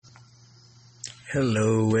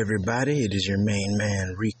Hello, everybody. It is your main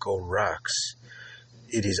man, Rico Roxx.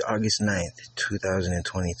 It is August 9th,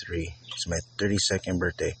 2023. It's my 32nd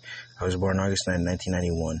birthday. I was born August 9th,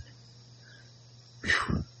 1991.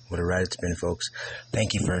 Whew, what a ride it's been, folks.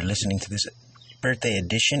 Thank you for listening to this birthday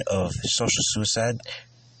edition of Social Suicide.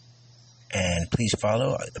 And please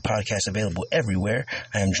follow the podcast available everywhere.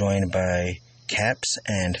 I am joined by Kapz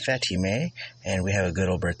and Fateme, and we have a good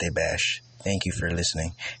old birthday bash. Thank you for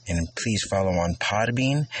listening. And please follow on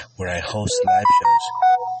Podbean, where I host live shows.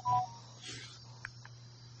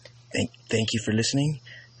 Thank you for listening.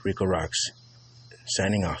 Rico Roxx,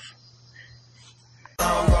 signing off.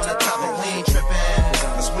 I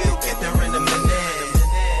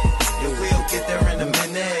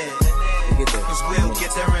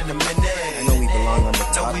know we belong on the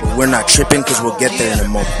top, but we're not tripping because we'll get there in a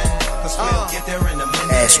moment.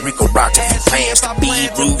 Ask Rico Roxx if he plans to be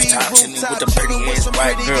rooftops and with them pretty ass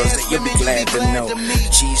white girls that you'll be glad to know.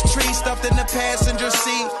 Cheese tree stuffed in the passenger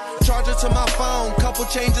seat, charger to my phone, couple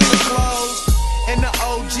changes of clothes. And the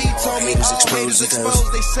OG told me all haters exposed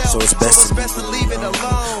they sell, so it's best to leave it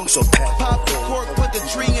alone. So pop the cork, put the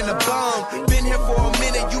tree in the bone. Been here for a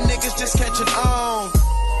minute, you niggas just catching on.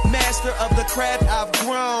 Master of the craft I've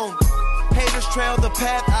grown. Haters trail the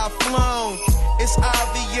path I've flown. It's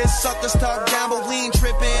obvious, suckers talk down, but we ain't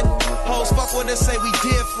tripping. Hoes fuck when they say we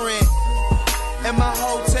different. In my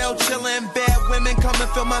hotel chillin', bad women come and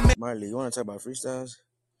fill my... Marley, you want to talk about freestyles?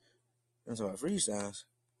 You want to talk about freestyles?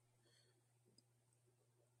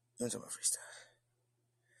 You want to talk about freestyles?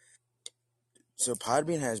 So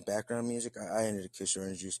Podbean has background music. I ended a Kiss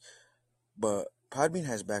Orange Juice. But Podbean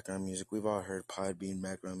has background music. We've all heard Podbean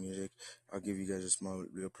background music. I'll give you guys a small,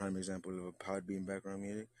 real prime example of a Podbean background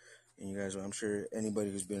music. And you guys, I'm sure anybody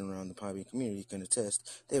who's been around the Podbean community can attest.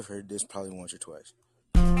 They've heard this probably once or twice.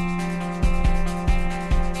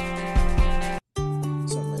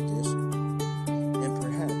 Something like this. And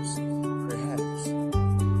perhaps,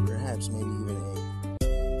 maybe even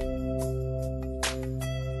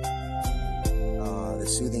the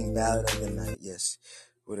soothing ballad of the night. Yes,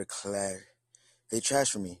 with a clad. They trash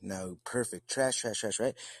for me. Now, perfect. Trash,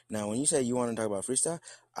 right? Now, when you say you want to talk about freestyle,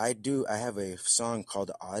 I have a song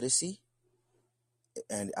called Odyssey,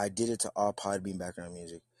 and I did it to all Podbean background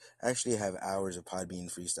music. I actually have hours of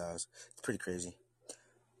Podbean freestyles. It's pretty crazy.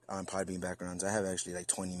 On Podbean backgrounds, I have actually like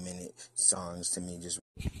 20-minute songs to me just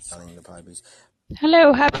telling the Podbeans.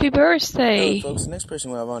 Hello, happy birthday. Hello, folks. The next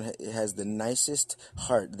person we have on has the nicest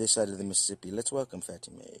heart this side of the Mississippi. Let's welcome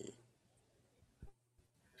Fateme.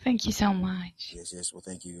 Thank you so much. Yes. Well,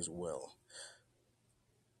 thank you as well.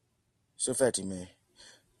 So, Fateme,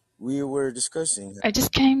 we were discussing... I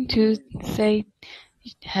just came to say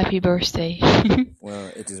happy birthday. Well,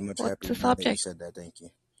 it is much What's happier the that subject? you said that. Thank you.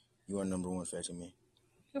 You are number one, Fateme.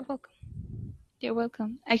 You're welcome. You're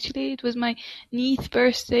welcome. Actually, it was my niece's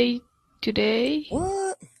birthday today.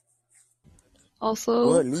 What? Also...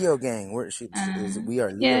 What? Leo gang. We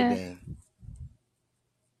are Leo gang.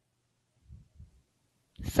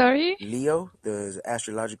 Sorry? Leo, the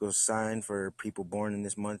astrological sign for people born in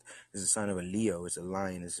this month, is a sign of a Leo. It's a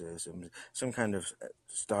lion. It's some kind of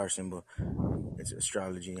star symbol. It's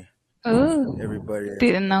astrology. Oh, Everybody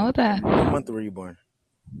didn't know that. What month were you born?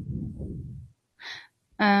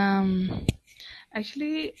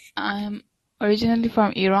 Actually, I'm originally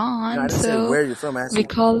from Iran. No, I didn't say where you're from. I asked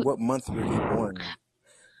what month were you born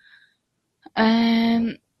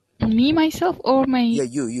in. Me, myself, or my you.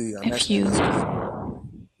 I'm nephew? asking.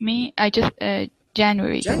 Me, I just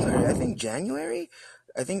January. I think January.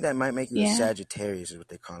 I think that might make you a Sagittarius, is what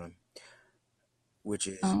they call them. Which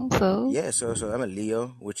is so I'm a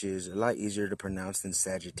Leo, which is a lot easier to pronounce than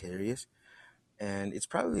Sagittarius, and it's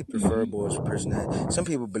probably preferable as a personality. Some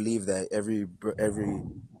people believe that every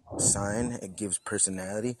sign it gives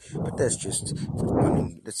personality, but that's just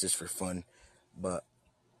for fun. But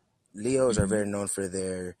Leos are very known for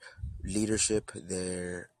their leadership,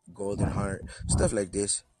 their golden heart, stuff like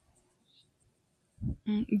this.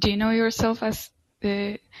 Do you know yourself as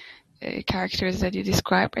the characters that you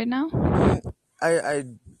describe right now? I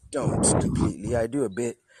don't completely. I do a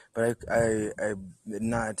bit, but I'm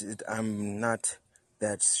not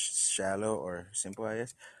that shallow or simple, I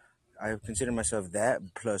guess. I consider myself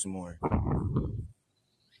that plus more.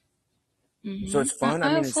 So it's fun.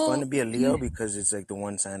 It's fun to be a Leo because it's like the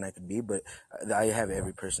one sign I could be, but I have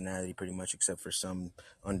every personality pretty much except for some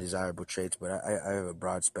undesirable traits, but I have a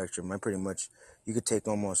broad spectrum. You could take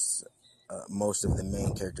almost most of the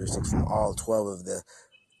main characteristics from all 12 of the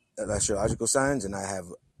astrological signs, and I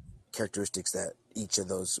have characteristics that each of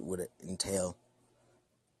those would entail.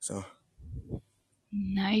 So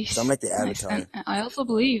So I'm Nice, like the nice. And avatar. I also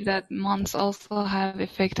believe that months also have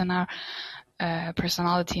effect on our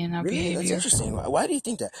personality and our Really, that's behavior. interesting. Why do you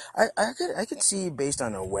think that? I could see based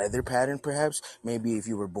on a weather pattern, perhaps. Maybe if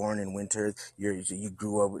you were born in winter, you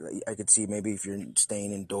grew up. I could see maybe if you're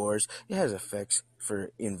staying indoors, it has effects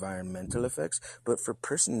for environmental effects, but for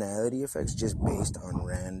personality effects, just based on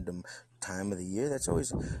random time of the year. That's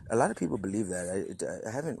always a lot of people believe that.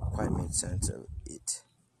 I haven't quite made sense of it.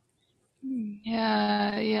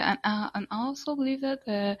 Yeah, yeah, and I also believe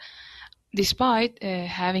that despite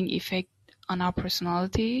having effect on our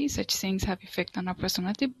personality, such things have effect on our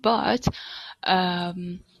personality, but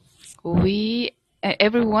um, we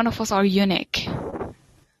every one of us are unique,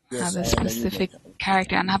 have Yes, a I am a unique. specific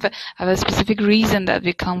character, and have a specific reason that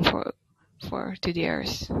we come for to the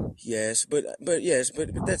earth. Yes, but yes,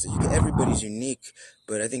 but that's everybody's unique.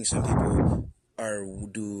 But I think some people are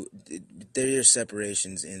do there are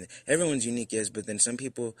separations in everyone's unique, yes, but then some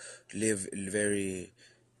people live very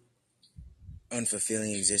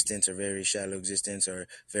unfulfilling existence or very shallow existence or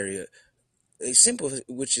very simple,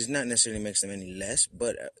 which is not necessarily makes them any less,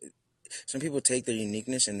 but some people take their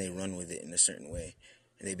uniqueness and they run with it in a certain way,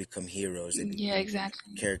 and they become heroes, they Yeah, become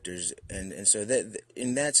exactly. characters, and so that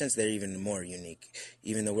in that sense they're even more unique.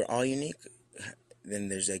 Even though we're all unique, then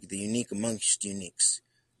there's like the unique amongst uniques,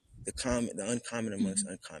 the uncommon amongst Mhm.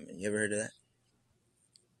 uncommon. You ever heard of that?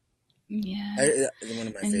 Yeah, One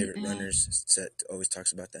of my and favorite runners always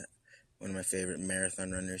talks about that. One of my favorite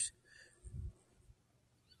marathon runners.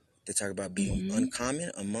 They talk about being mhm.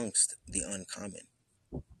 uncommon amongst the uncommon.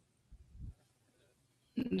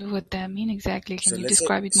 What that mean exactly? So Can you let's say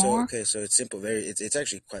describe it so more? okay, so it's simple, it's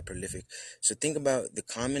actually quite prolific. So think about the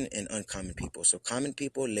common and uncommon people. So common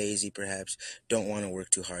people, lazy perhaps, don't want to work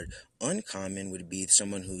too hard. Uncommon would be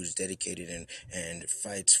someone who's dedicated and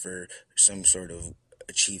fights for some sort of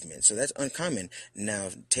achievement. So that's uncommon. Now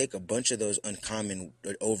take a bunch of those uncommon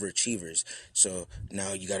overachievers. So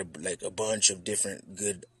now you got like a bunch of different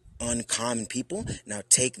good uncommon people. Now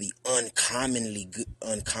take the uncommonly good,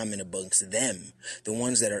 uncommon amongst them, the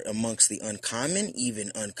ones that are amongst the uncommon,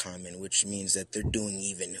 even uncommon, which means that they're doing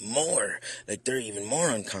even more, like they're even more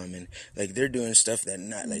uncommon, like they're doing stuff that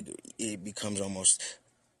not like it almost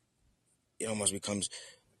becomes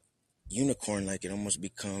unicorn, like it almost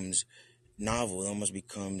becomes novel, it almost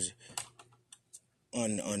becomes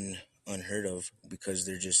un unheard of, because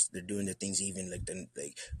they're doing the things even like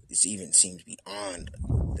it's even seems beyond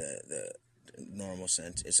the normal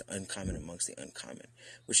sense. It's uncommon amongst the uncommon,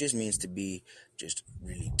 which just means to be just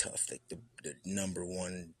really tough, like the number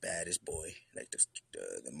one baddest boy, like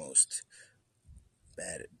the most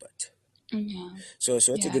bad, but Yeah, so it's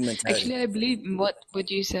a yeah. good mentality. Actually, I believe in what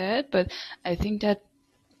you said, but I think that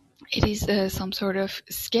it is some sort of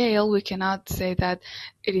scale. We cannot say that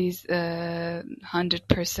it is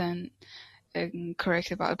 100%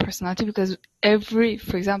 correct about personality, because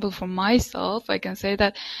for example, for myself, I can say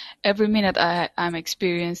that every minute I'm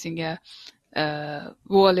experiencing a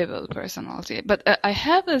volleyball personality, but I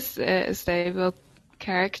have a stable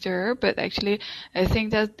character. But actually, I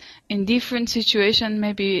think that in different situation,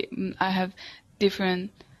 maybe I have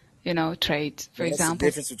different, traits. For Well, that's the example,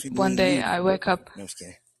 difference between me one and day you. I wake up. No, I'm just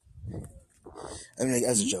kidding. I mean, like, that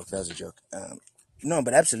was a joke. That was a joke. No,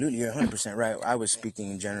 but absolutely, you're 100% right. I was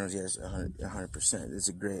speaking in general. Yes, 100%. It's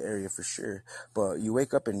a gray area for sure. But you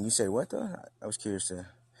wake up and you say what though? I was curious to.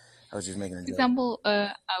 I was just making a For joke. example,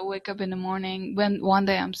 I wake up in the morning. When one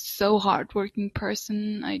day I'm so hardworking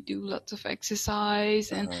person, I do lots of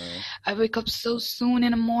exercise, and Uh, I wake up so soon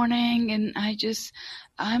in the morning, and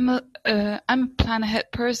I'm a plan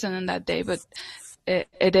ahead person in that day. But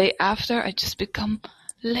a day after, I just become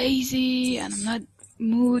lazy, and I'm Jeez. not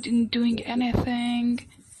mood in doing anything.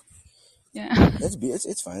 Yeah.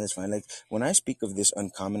 It's fine. It's fine. Like when I speak of this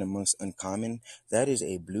uncommon amongst uncommon, that is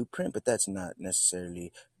a blueprint, but that's not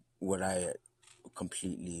necessarily what I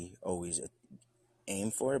completely always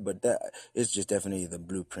aim for. But that it's just definitely the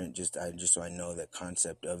blueprint. Just so I know that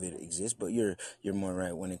concept of it exists. But you're more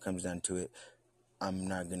right when it comes down to it. I'm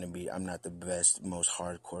not the best, most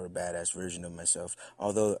hardcore, badass version of myself.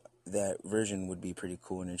 Although that version would be pretty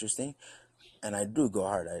cool and interesting. And I do go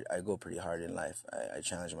hard. I go pretty hard in life. I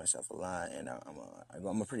challenge myself a lot, and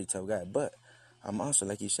I'm a pretty tough guy. But I'm also,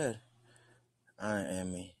 like you said, I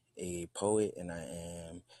am a poet, and I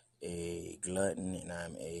am a glutton, and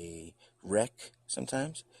I'm a wreck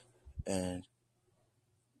sometimes. And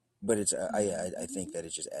but it's I think that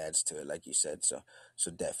it just adds to it, like you said. So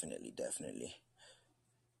definitely.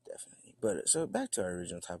 But so back to our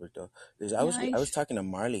original topic though, because I was Nice. talking to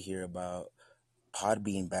Marley here about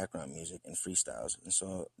Podbean background music and freestyles. And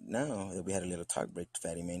so now that we had a little talk break,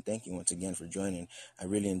 Fateme, and thank you once again for joining. I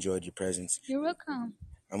really enjoyed your presence. You're welcome.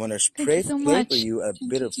 I'm going to Thank you so play for much. you a Thank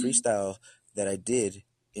bit you, of freestyle that I did,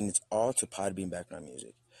 and it's all to Podbean background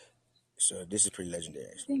music. So this is pretty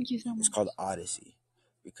legendary. Thank you so much. It's called Odyssey,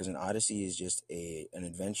 because an Odyssey is just an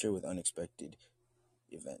adventure with unexpected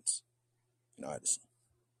events. An Odyssey.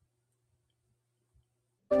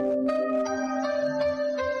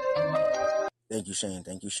 Thank you, Shane.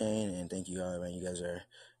 Thank you, Shane, and thank you all, man. You guys are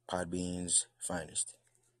Podbean's finest.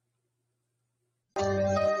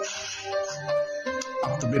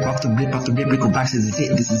 Off the rip, Rico Roxx, this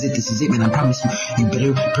is it, man, I promise you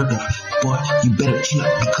better prepare, boy, you better chill,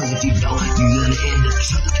 because if you don't,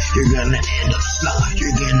 you're gonna end up slow,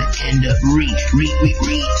 you're gonna end up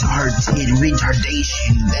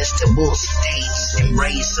retardation, vegetable states,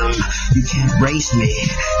 embrace them, you can't race me,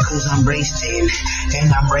 cause I'm racing,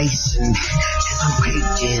 and I'm racing, and I'm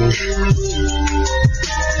raging.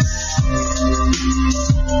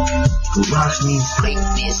 Roxx means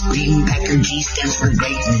greatness, green backer, G stands for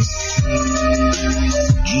greatness.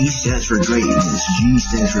 G stands for greatness. G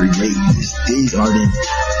stands for greatness. These are the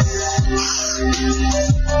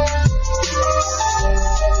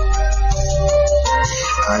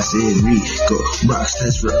I said Rico Roxx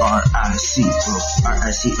stands for R-I-C.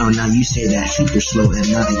 R-I-C. Oh, now you say that super slow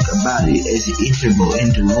and nothing about it. It's an interval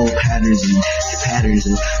patterns and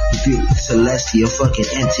celestial fucking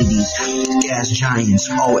entities, gas giants,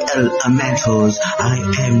 elementals. I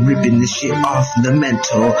am ripping this shit off the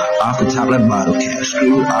mental, off the top like bottle cap,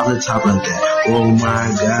 screw off the top like that. Oh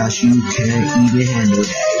my gosh, you can't even handle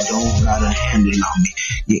that. Don't got a handle on me.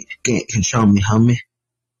 You can't control me, homie.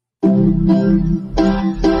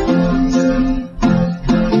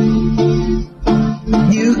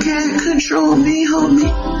 You can't control me,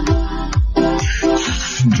 homie.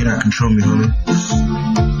 You cannot control me, homie.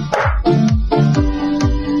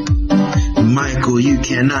 Michael, you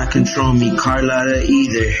cannot control me. Carlotta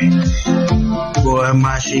either. Boy,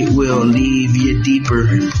 my shit will leave you deeper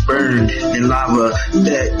burned than lava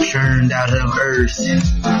that churned out of earth.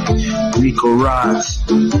 Rico Roxx,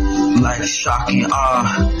 like shock and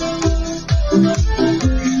awe.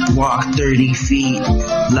 Walk 30 feet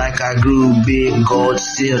like I grew big gold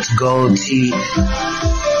steel to gold teeth.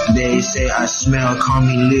 They say I smell, call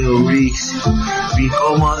me Lil Reeks.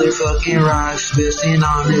 Rico motherfucking Roxx, bursting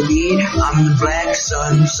on the beat. I'm the black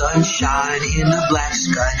sunshine in the black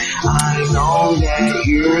sky. I know that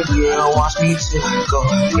your girl wants me to go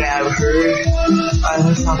grab her by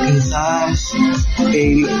her fucking thighs.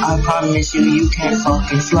 Baby, I promise you, you can't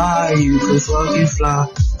fucking fly. You can fucking fly.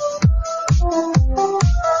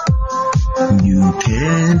 You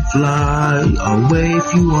can fly away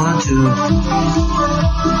if you want to.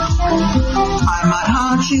 I might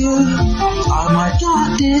haunt you, I might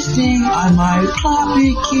dot this thing, I might clap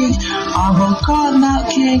it king. I'm a god, not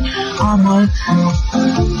king. I'm a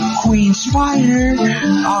queen spider.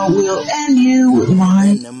 I will end you with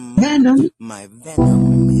my venom. My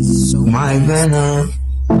venom is so My venom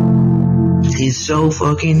is so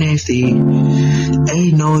fucking nasty.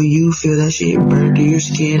 Ain't no you feel that shit burn to your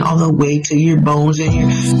skin all the way to your bones and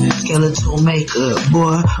your skeletal makeup.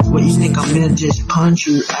 Boy, what you think I'm gonna just punch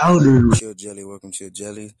you out or? Chill Jelly, welcome Chill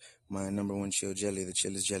Jelly. My number one chill jelly, the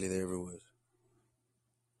chillest jelly there ever was.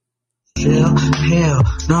 Hell,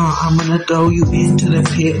 no, I'm gonna throw you into the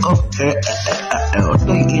pit of hell.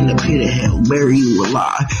 Throw you in the pit of hell, bury you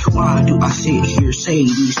alive. Why do I sit here say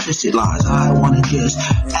these twisted lies? I wanna just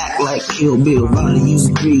act like Kill Bill, buying you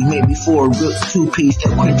 3, maybe 4, good 2-piece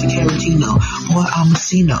that went to Tarantino. Boy, I'm a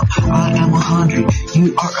Cino, I am 100.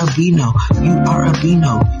 You are a Beano, you are a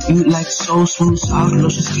Beano. You like so smooth, soft,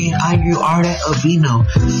 lotion skin. You are that Avino.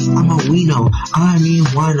 I'm a Wino, I mean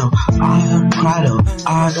wino. I am Crido,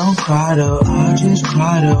 I don't cry. I just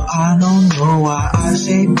cried up, I don't know why I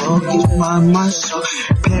say both is my soul.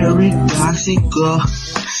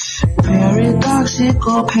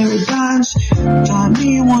 Paradoxical, paradox. Got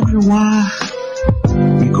me wondering why.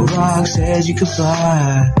 Rico Roxx says you can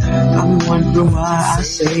fly. I'm wondering why I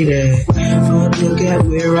say that. But look at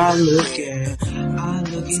where I look at. I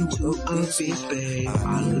look into abyss, babe.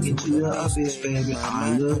 I look into the abyss, baby.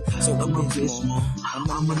 I look so I'm abysmal.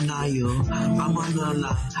 I'm a Nile. I'm a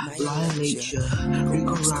annihilate ya.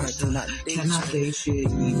 Rico Roxx cannot date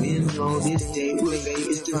shit. Even though this date with fate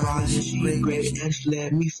is divine. She great and she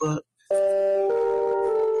let me fuck.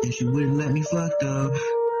 And she wouldn't let me fuck though.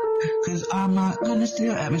 Cause I'm not gonna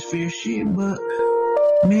steal atmosphere shit, but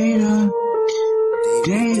made a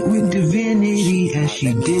date with divinity and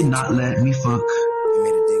she did not let me fuck.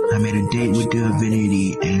 I made a date with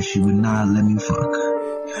divinity and she would not let me fuck.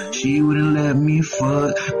 She wouldn't let me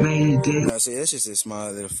fuck. Made it. I'll say that's just a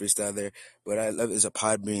small little freestyle there, but I love it's a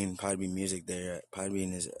Podbean music there.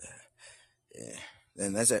 Podbean is, yeah,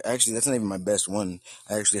 and that's actually that's not even my best one.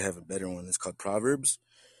 I actually have a better one. It's called Proverbs,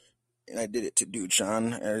 and I did it to Dude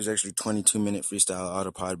Sean. It was actually 22-minute freestyle out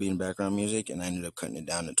of Podbean background music, and I ended up cutting it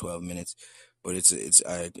down to 12 minutes. But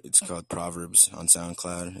it's called Proverbs on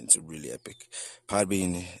SoundCloud. It's a really epic.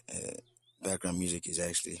 Podbean background music is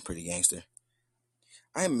actually pretty gangster.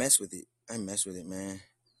 I mess with it, man.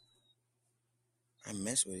 I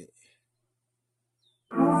mess with it.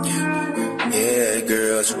 Yeah,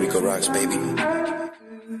 girl, it's Rico Roxx, baby.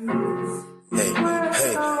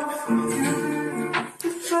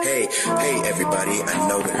 Hey, everybody, I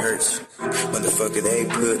know it hurts. Motherfucker, they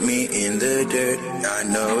put me in the dirt. I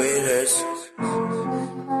know it hurts.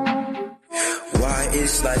 Why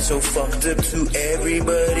is life so fucked up to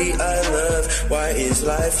everybody I love? Why is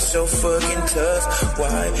life so fucking tough?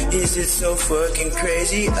 Why is it so fucking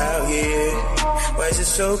crazy out here? Why is it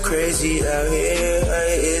so crazy out here? Why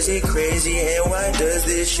is it crazy and why does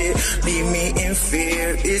this shit leave me in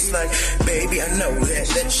fear? It's like, baby, I know that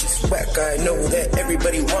shit's whack. I know that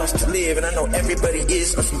everybody wants to live and I know everybody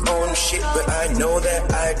is on some own shit, but I know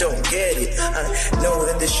that I don't get it. I know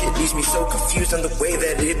that this shit leaves me so confused on the way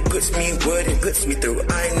that it puts me, what it puts me through.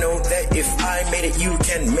 I know that if I made it, you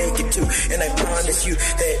can make it too. And I promise you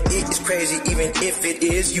that it is crazy, even if it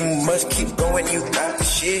is. You must keep going, you got the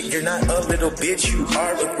shit. You're not a little bitch, you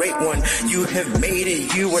are a great one. You have made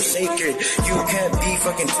it, you are sacred. You can't be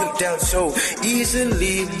fucking took down so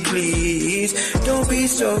easily, please. Don't be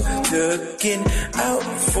so taken out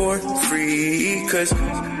for free, cause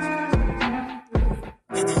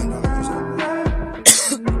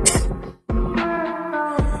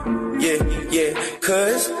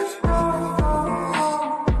cause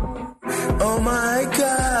oh my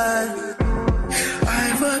god,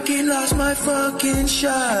 I fucking lost my fucking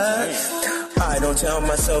shot. I don't tell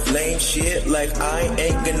myself lame shit like I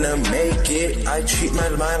ain't gonna make it. I treat my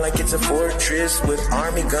mind like it's a fortress with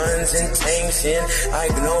army guns and tanks in. I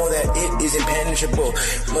know that it is impenetrable.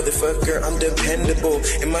 Motherfucker, I'm dependable.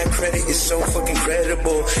 And my credit is so fucking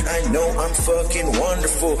credible. I know I'm fucking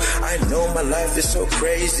wonderful. I know my life is so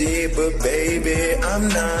crazy. But baby, I'm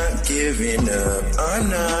not giving up. I'm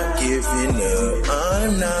not giving up.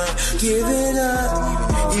 I'm not giving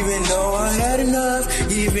up. Even though I had enough.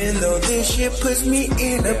 Even though this shit puts me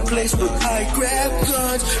in a place where I grab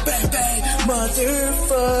guns, bang bang,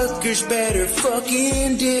 motherfuckers better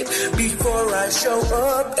fucking dip before I show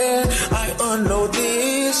up and I unload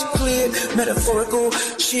this clip, metaphorical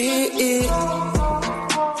shit.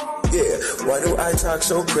 Yeah, why do I talk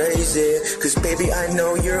so crazy? Cause baby, I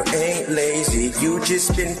know you ain't lazy. You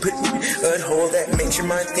just been putting a hole that makes your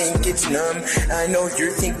mind think it's numb. I know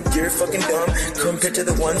you think you're fucking dumb compared to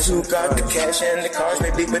the ones who got the cash and the cars,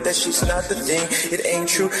 maybe, but that shit's not the thing. It ain't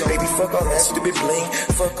true, baby, fuck all that stupid bling.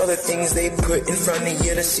 Fuck all the things they put in front of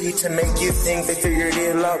you to see to make you think they figured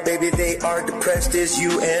it out, baby. They are depressed as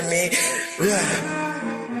you and me.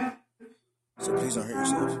 So please don't hurt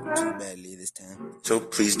yourself too badly this time. So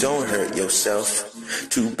please don't hurt yourself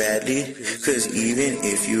too badly. Cause even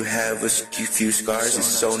if you have a few scars, it's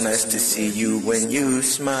so nice to see you when you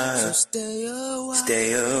smile. So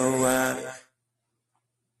stay a while.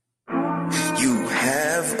 You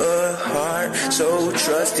have a heart, so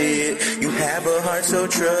trust it. You have a heart, so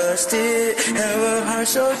trust it. Have a heart,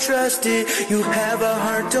 so trust it. You have a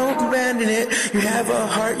heart, don't abandon it. You have a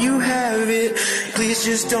heart, you have it. Please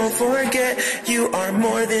just don't forget, you are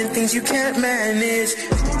more than things you can't manage.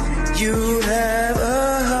 You have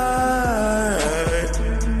a heart.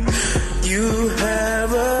 You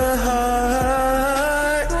have a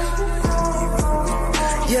heart.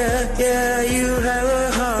 Yeah, you have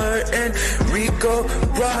a heart. And Rico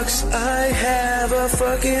Roxx, I have a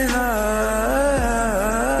fucking heart.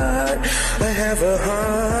 I have a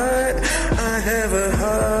heart. I have a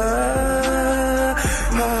heart.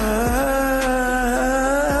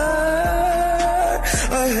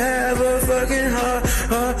 I have a fucking heart.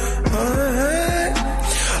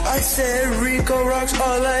 I said Rico Roxx,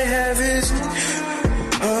 all I have is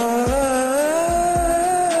heart.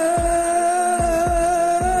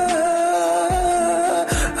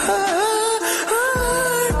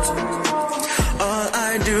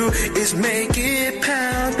 Is make it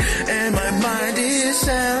pound, and my mind is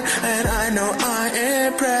sound, and I know I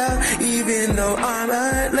am proud, even though I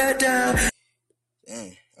might let down.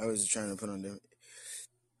 Dang, I was trying to put on the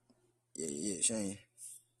Shane.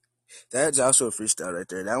 That's also a freestyle right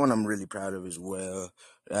there. That one I'm really proud of as well.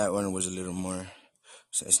 That one was a little more.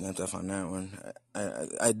 So I snapped off on that one.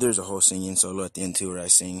 I there's a whole singing solo at the end too where I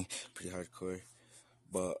sing pretty hardcore.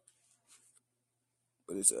 but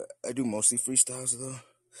it's I do mostly freestyles though.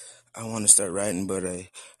 I want to start writing, but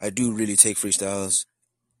I do really take freestyles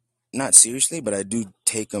not seriously, but I do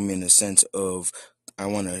take them in the sense of I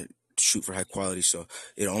want to shoot for high quality, so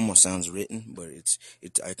it almost sounds written, but it's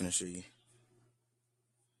I can assure you.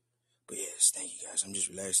 But yes, thank you guys. I'm just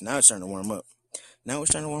relaxed. Now it's starting to warm up. Now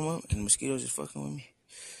it's starting to warm up, and the mosquitoes is fucking with me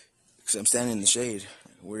because I'm standing in the shade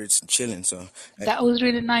where it's chilling. So That was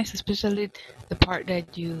really nice, especially the part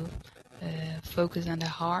that you focus on the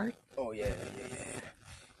heart. Oh yeah.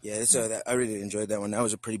 It's I really enjoyed that one. That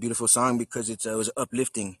was a pretty beautiful song because it was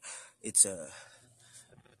uplifting. It's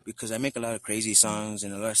because I make a lot of crazy songs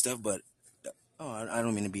and a lot of stuff, but I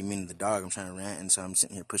don't mean to be mean to the dog. I'm trying to rant, and so I'm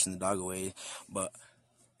sitting here pushing the dog away, but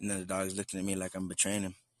the dog's looking at me like I'm betraying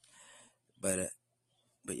him. But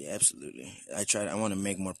yeah, absolutely. I want to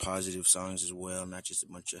make more positive songs as well, not just a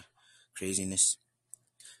bunch of craziness.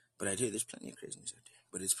 But I do. There's plenty of craziness out there,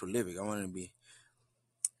 but it's prolific. I want to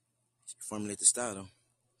formulate the style though.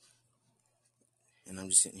 And I'm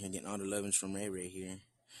just sitting here getting all the lovings from Ray Ray here.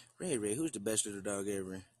 Ray, who's the best little dog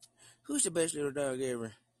ever? Who's the best little dog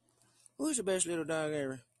ever? Who's the best little dog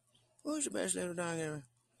ever? Who's the best little dog ever?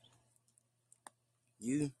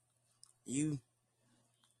 You.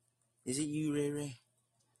 Is it you, Ray Ray?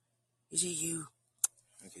 Is it you?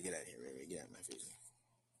 Okay, get out of here, Ray Ray. Get out of my face.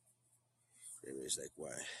 Ray Ray's like,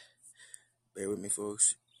 why? Bear with me,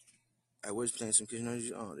 folks. I was playing some kids.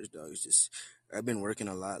 This dog is just... I've been working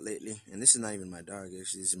a lot lately, and this is not even my dog.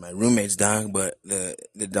 Actually, this is my roommate's dog, but the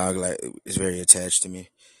dog is very attached to me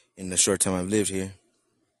in the short time I've lived here.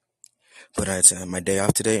 But it's my day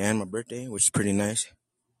off today and my birthday, which is pretty nice.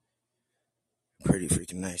 Pretty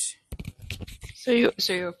freaking nice. So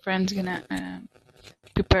your friend's gonna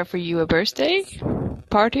prepare for you a birthday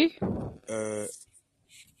party?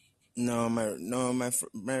 No, my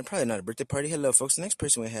probably not a birthday party. Hello, folks. The next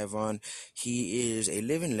person we have on, he is a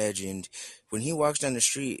living legend. When he walks down the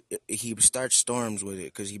street, he starts storms with it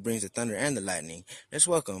because he brings the thunder and the lightning. Let's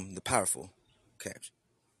welcome the powerful Kapz.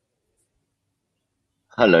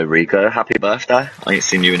 Hello, Rico. Happy birthday. I ain't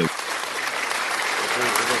seen you in a...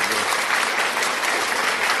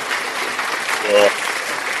 Yeah.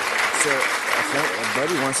 So, a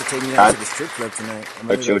buddy wants to take me out to the strip club tonight.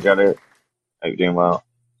 Oh, chill, Jelly. Hope you're doing well.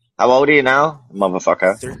 How old are you now,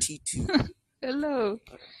 motherfucker? 32. Hello.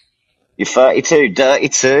 You're 32? Dirty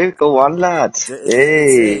too? Go on, lad.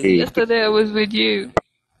 Hey. Yesterday I was with you.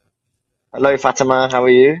 Hello, Fateme. How are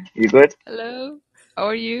you? You good? Hello. How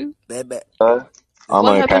are you? Bad. I'm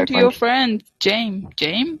what okay, happened to your friend, Jane?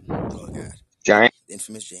 Oh, God. Jane? The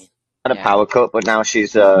infamous Jane. Had a power cut, but now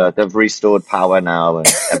she's, they've restored power now and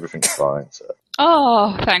everything's fine, so.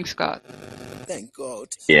 Oh, thanks God. Thank God.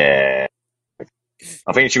 Yeah.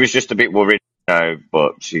 I think she was just a bit worried,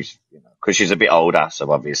 but she's, because she's a bit older,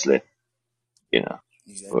 so obviously,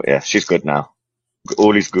 Exactly. But yeah, she's good now.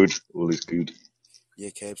 All is good. Yeah,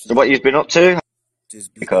 Kapz. So what you've been up to?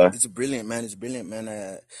 It's brilliant, man.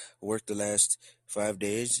 I worked the last 5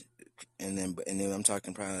 days, and then I'm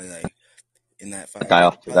talking probably like in that 5 day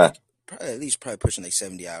off today. Probably pushing like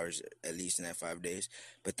 70 hours at least in that 5 days.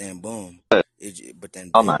 But then boom. Man,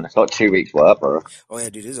 it's like 2 weeks work, bro. Oh yeah,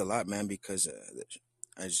 dude, it's a lot, man, because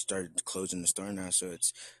I just started closing the store now, so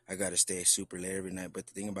I gotta stay super late every night. But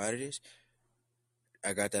the thing about it is,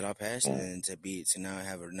 I got that all passed, and then to now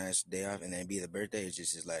have a nice day off, and then be the birthday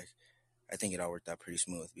is like, I think it all worked out pretty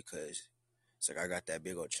smooth because it's like I got that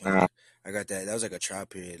big old chunk. I got that. That was like a trial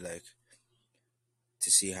period, like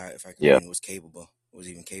to see if I was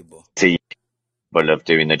even capable. But of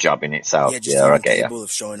doing the job in itself. Yeah, just even capable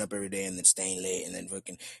of showing up every day and then staying late and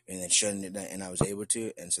then shutting it down, and I was able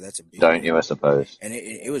to, and so that's a big. Don't you? I suppose. And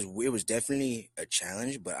it was definitely a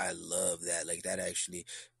challenge, but I love that. Like that actually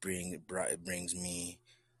brings me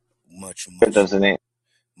much. Doesn't it?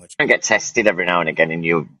 Much. You get tested every now and again in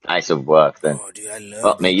your place of work. Then. Oh, dude, I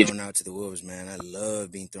love being thrown out to the wolves, man. I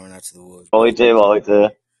love being thrown out to the wolves. I do.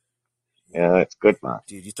 Yeah, it's good, man.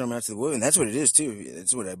 Dude, you throw me out to the wolves, and that's what it is too.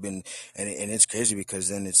 That's what I've been, and it's crazy because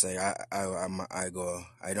then it's like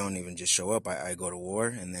I don't even just show up. I go to war,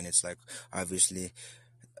 and then it's like obviously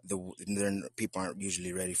people aren't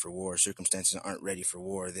usually ready for war. Circumstances aren't ready for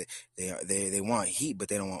war. They want heat, but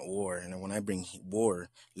they don't want war. And when I bring war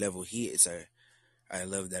level heat, I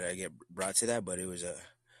love that I get brought to that. But it was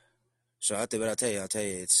so out there. But I'll tell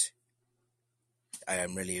you, I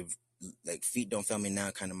am really. Like feet don't fail me now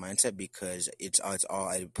kind of mindset because it's all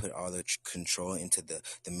I put all the control into the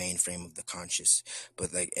mainframe of the conscious,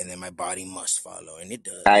 but like and then my body must follow, and it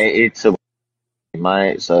does. It's a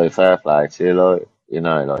mate, so fair play to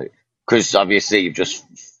you, because obviously you've just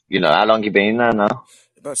how long you been there now?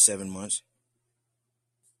 About 7 months.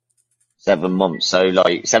 7 months. So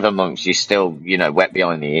like 7 months, you're still, wet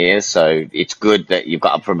behind the ears. So it's good that you've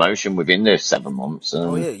got a promotion within those 7 months.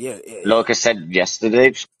 Oh And yeah. like I said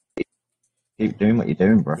yesterday, just keep doing what you're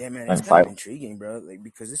doing, bro. Yeah, man, it's Don't kind of fail. intriguing, bro. Like,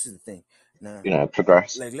 because this is the thing. Now,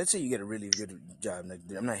 Progress. like, let's say you get a really good job. Like,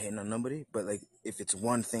 I'm not hating on nobody, but like, if it's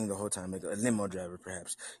one thing the whole time, like a limo driver,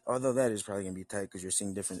 perhaps. Although that is probably gonna be tight because you're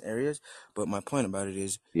seeing different areas. But my point about it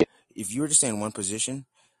is, Yeah, if you were to stay in one position,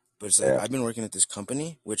 but it's like yeah. I've been working at this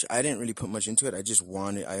company, which I didn't really put much into it.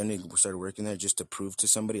 I only started working there just to prove to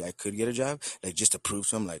somebody I could get a job, like just to prove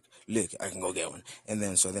to them, like, look, I can go get one. And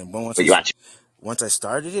then but But you actually once I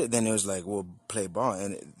started it, then it was like, we'll play ball.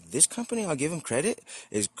 And this company, I'll give them credit,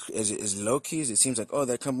 is low key as it seems like. Oh,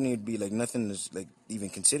 that company would be like nothing to like even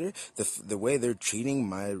consider. The way they're treating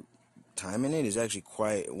my time in it is actually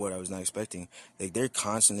quite what I was not expecting. Like they're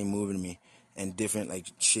constantly moving me and different like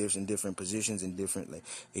shifts and different positions and different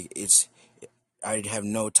it's. I'd have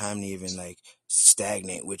no time to even like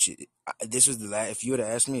stagnate. This was the last. If you would have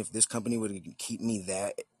asked me if this company would keep me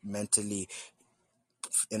that mentally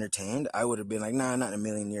entertained, I would have been like, nah, not in a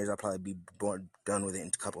million years. I'll probably be done with it in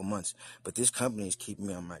a couple months. But this company is keeping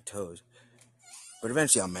me on my toes. But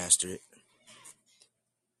eventually I'll master it.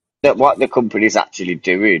 that what the company's actually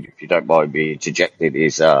doing, if you don't mind me interjecting,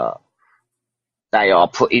 is they are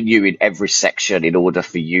putting you in every section in order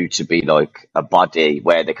for you to be like a body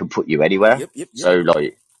where they can put you anywhere. Yep. So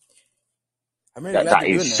like I'm really that glad that they're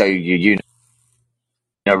doing is so that.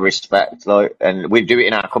 respect, like, and we do it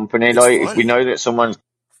in our company. It's Like if we fun. know that someone's,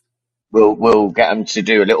 we'll get them to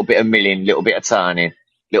do a little bit of milling, little bit of turning,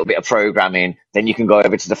 little bit of programming. Then you can go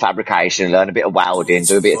over to the fabrication, learn a bit of Dude, welding, it's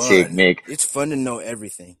do a bit of TIG, fun. MIG. It's fun to know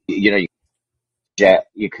everything.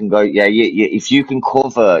 You can go, yeah, if you can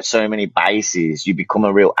cover so many bases, you become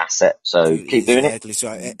a real asset. So Dude, keep doing it. exactly. So,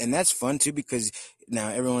 and that's fun too because now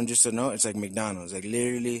everyone just to know it's like McDonald's, like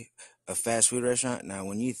literally a fast food restaurant. Now,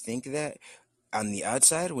 when you think that on the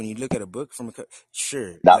outside, when you look at a book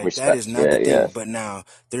sure, That like that is respect, not the yeah, thing. yeah. But now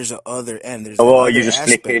there's a other end. There's that Oh, you're other just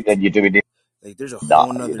flipping aspect. and you're doing it. Like there's a No,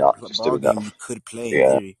 whole you're nother not just ball doing that. game you could play in Yeah.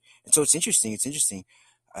 theory. And so it's interesting. It's interesting.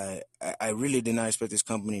 I really did not expect this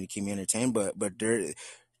company to keep me entertained, but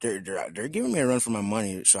they're giving me a run for my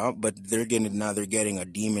money. But they're getting a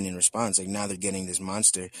demon in response. Like now they're getting this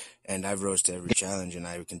monster, and I've rose to every challenge, and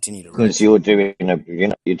I continue to Because rise. you're doing,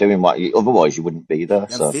 you're doing what you, otherwise you wouldn't be there.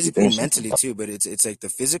 And So you're physically doing and something. mentally too, but it's like the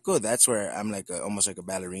physical. That's where I'm like almost like a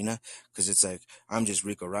ballerina, because it's like I'm just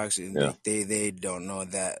Rico Roxx, and Yeah. like they don't know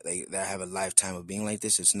that I have a lifetime of being like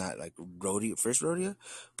this. It's not like first rodeo,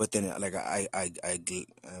 but then like I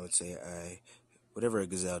would say whatever a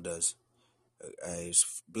gazelle does, I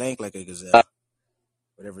blank like a gazelle,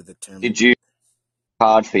 whatever the term. Did you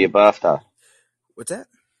card for your birthday? What's that?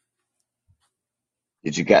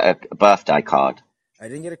 Did you get a birthday card? I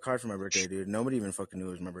didn't get a card for my birthday, dude. Nobody even fucking knew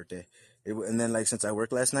it was my birthday. And then like since I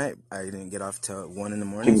worked last night, I didn't get off till 1 in the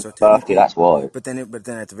morning. Your So birthday, technically, that's why. but then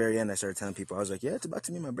at the very end, I started telling people I was like, yeah, it's about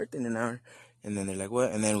to be my birthday in an hour. And then they're like,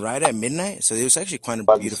 what? And then right at midnight, so it was actually kind of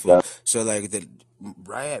Months beautiful. ago. So like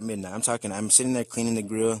right at midnight, I'm sitting there cleaning the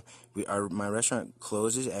grill. My restaurant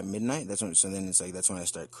closes at midnight. So then it's like that's when I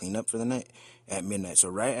start clean up for the night at midnight. So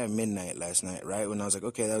right at midnight last night, right when I was like,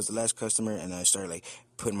 okay, that was the last customer, and I started like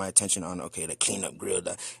putting my attention on okay, the clean up grill,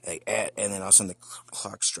 and then all of a sudden the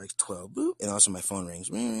clock strikes 12, boop, and also my phone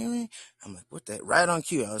rings, ring, ring, ring. I'm like, what that? Right on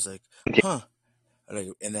cue. I was like, huh.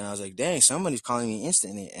 And then I was like, dang, somebody's calling me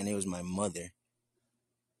instantly, and it was my mother.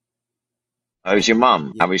 How's your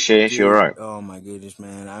mum? Yeah, How is she? Is she dude. alright? Oh my goodness,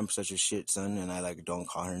 man. I'm such a shit son, and I like don't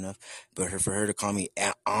call her enough. But for her to call me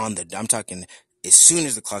I'm talking as soon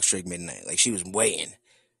as the clock struck midnight. Like she was waiting,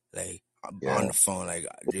 like on Yeah. the phone. Like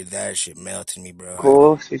dude, that shit melted me, bro. Of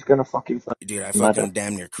course, he's gonna fucking Dude, I matter. fucking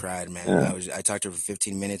damn near cried, man. Yeah. I talked to her for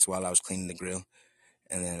 15 minutes while I was cleaning the grill,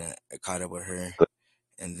 and then I caught up with her. Good.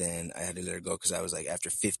 And then I had to let her go because I was like, after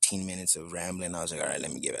 15 minutes of rambling, I was like, all right,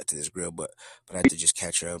 let me get back to this grill. But I had to just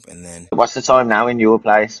catch her up. And then What's the time now in your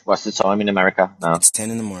place? What's the time in America now? it's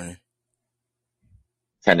 10 in the morning.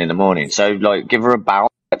 10 in the morning. So, like, give her a bow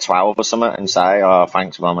at 12 or something and say, oh,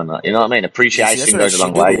 thanks, mum, and that. You know what I mean? Yeah, see, that's Appreciation what I goes a should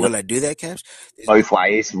long do. way, But you know? will I do that, Kapz? Both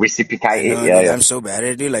ways. I Reciprocate it. know, Yeah, like yeah. I'm so bad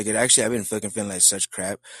at it, dude. Like it actually, I've been fucking feeling like such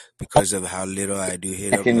crap because of how little I do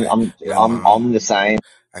hit up my mom. I'm the same.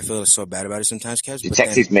 I feel so bad about it sometimes, Kapz. She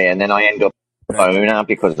texts me and then I end up But I, phone her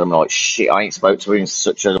because I'm like, shit, I ain't spoke to her in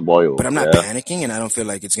such a while. but I'm not Yeah. panicking, and I don't feel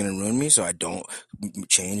like it's gonna ruin me, so I don't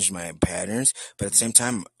change my patterns. But at the same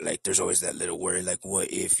time, like there's always that little worry, like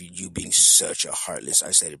what if you being such a heartless,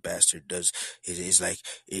 isolated bastard does? It is like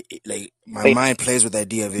like my mind plays with the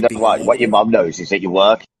idea of it being a What your negative. mum knows is that you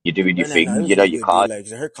work, you're doing your No, it thing, was really you good, dude. can't Like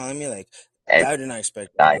her calling me, like I did not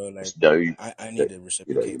expect that, day. bro. Like, Just do I need that, to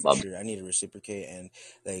you know, reciprocate your for mum sure. I need to reciprocate, and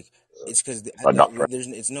like, it's because are like not for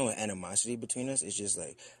it's no animosity between us. It's just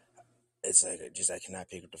like it's like just I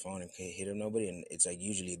cannot pick up the phone and can't hit up nobody, and it's like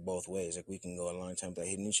usually both ways. Like we can go a long time without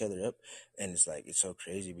hitting each other up, and it's like it's so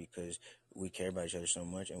crazy because we care about each other so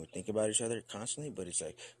much and we think about each other constantly. But it's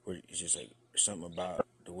like it's just like something about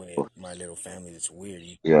the way my little family that's weird.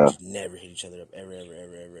 You yeah. just never hit each other up ever, ever,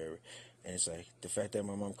 ever, ever, ever. And it's like the fact that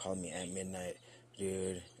my mom called me at midnight,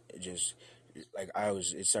 dude. It just like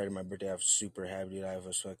it started my birthday. I was super happy. Dude. I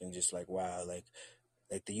was fucking just like wow, like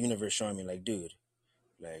the universe showing me like, dude,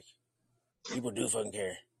 like people do fucking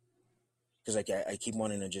care. Because like I keep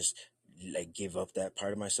wanting to just like give up that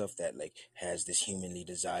part of myself that like has this humanly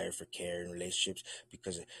desire for care and relationships,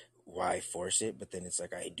 because why force it? But then it's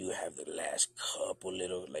like I do have the last couple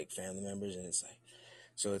little like family members, and it's like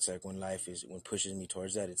so it's like when pushes me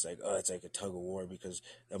towards that, it's like it's like a tug of war because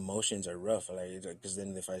emotions are rough. Like because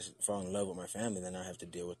then if I fall in love with my family, then I have to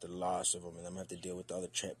deal with the loss of them, and I'm gonna have to deal with all the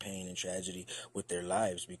pain and tragedy with their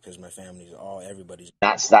lives because my family's all everybody's.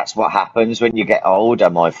 That's what happens when you get older,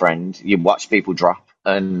 my friend. You watch people drop,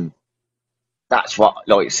 and that's what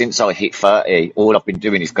like since I hit 30, all I've been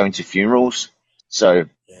doing is going to funerals. So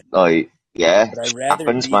Yeah. like yeah, But I'd shit rather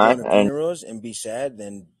happens, be going man. to And funerals and be sad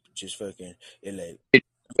than just fucking it like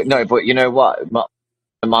no, but you know what? My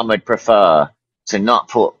mum would prefer to not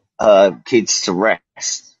put her kids to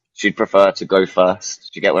rest. She'd prefer to go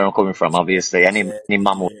first. Do you get where I'm coming from? Obviously, yeah, any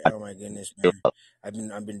mum or dude. dad, Oh my goodness, man. I've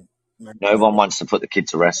been no one wants to put the kid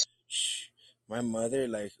to rest, my mother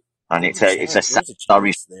like and there was a it's a chance. There sad was a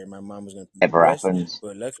story. chance there. My mom was gonna put me to Ever rest, happens.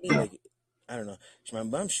 but luckily, like I don't know, my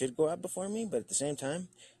mom should go out before me. But at the same time,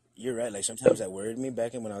 you're right. Like sometimes that worried me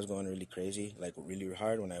back in when I was going really crazy, like really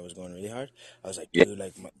hard. When I was going really hard, I was like, Yeah, dude,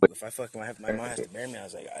 like if I fucking my mom has to bury me, I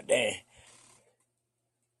was like, ah, dang.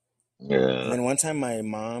 And yeah, then one time, my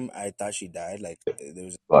mom, I thought she died. Like but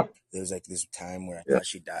there was like this time where I yeah, thought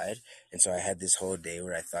she died, and so I had this whole day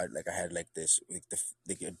where I thought like I had like this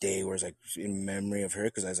like a day where it's like in memory of her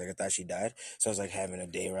because I was like I thought she died, so I was like having a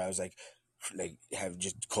day where I was like have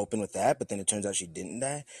just coping with that, but then it turns out she didn't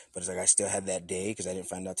die, but it's like I still had that day because I didn't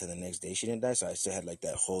find out till the next day she didn't die, so I still had like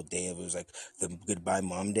that whole day of it was like the goodbye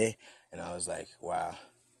mom day, and I was like wow.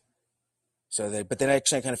 So but then I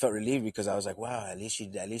actually kind of felt relieved because I was like, wow, at least she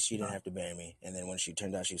didn't have to bury me. And then when she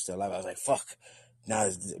turned out she was still alive, I was like, fuck, now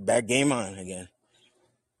it's back game on again.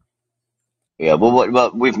 yeah. Well,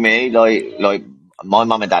 what with me, like my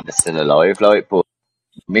mum and dad are still alive, like, but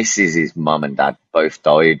Mrs.'s mum and dad both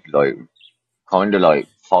died, like, kind of like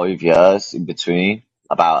 5 years in between,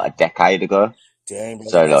 about a decade ago. Dang,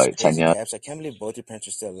 brother, So that's like crazy, 10 years. Caps. I can't believe both your parents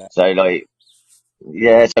are still alive. So like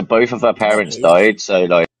yeah, so both of her Isn't that parents crazy? died. So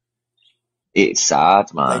like it's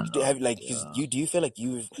sad, Like, man. Like, cause yeah. do you feel like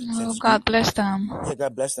you've Oh, since you God bless them. yeah,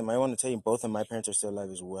 God bless them. I want to tell you, both of my parents are still alive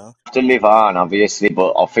as well. Have to live on, obviously,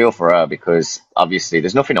 but I feel for her because obviously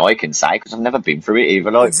there's nothing I can say because I've never been through it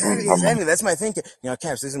either. Like Exactly, from exactly. That's my thinking.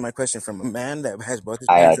 Caps. This is my question from a man that has both his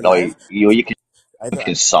parents alive. like you can I thought.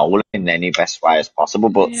 console it in any best way as possible,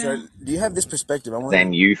 but So, Yeah. do you have this perspective? I want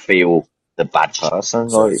then you feel the bad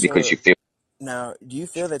person, like because so you feel now, do you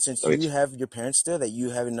feel that since so you it's have your parents still, that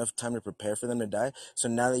you have enough time to prepare for them to die? So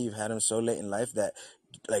now that you've had them so late in life that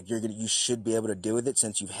like you should be able to deal with it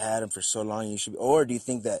since you've had them for so long. You should, or do you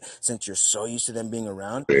think that since you're so used to them being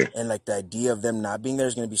around and like the idea of them not being there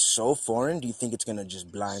is going to be so foreign? Do you think it's going to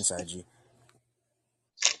just blindside you?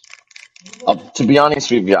 to be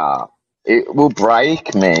honest with you, it will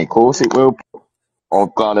break me. Of course, it will.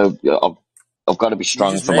 I've got to. I've got to be You're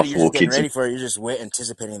strong just for my ready. You're just four getting kids. ready for it. You're just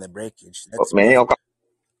anticipating the breakage. But That's me, beautiful. I've got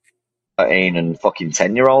 13 and fucking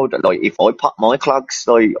 10-year-old. Like, if I pop my clogs,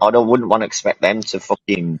 like, wouldn't want to expect them to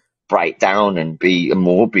fucking break down and be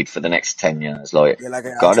morbid for the next 10 years. Like, Yeah, like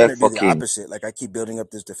I'm trying gotta to do the fucking opposite. Like I keep building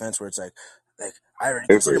up this defense where it's like I already over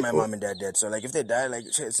consider it. my But mom and dad dead. So like if they die, like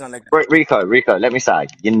shit, it's not like Rico, let me say,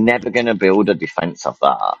 you're never gonna build a defense of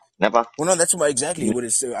that. Never. well, no, that's why exactly You what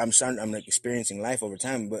it's. I'm like experiencing life over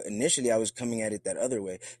time, but initially I was coming at it that other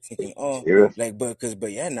way, thinking, oh, serious? like,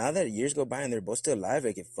 but yeah, now that years go by and they're both still alive,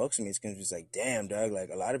 like it fucks me. It's cause it's like, damn, dog. Like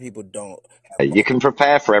a lot of people don't have You both. can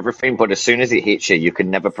prepare for everything, but as soon as it hits you, you can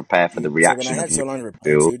never prepare for the So when I reaction of had you so long to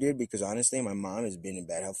prepare feel. too, dude, because honestly, my mom has been in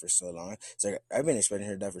bad health for so long. It's like I've been expecting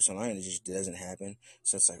her to die for so long, and it just doesn't happen.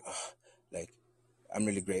 So it's like, oh, like I'm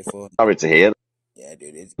really grateful. Sorry to hear. Yeah,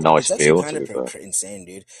 dude, Nice it's actually feel kind to of be fair. insane,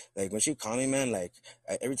 dude. Like when she called me, man, like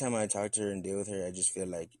every time I talk to her and deal with her, I just feel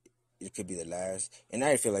like it could be the last. And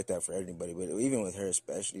I feel like that for everybody, but even with her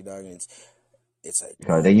especially, dog. And it's like,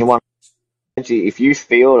 So bro, then you want, if you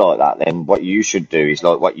feel like that, then what you should do is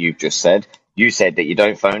like what you've just said. You said that you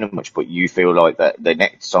don't phone her much, but you feel like that the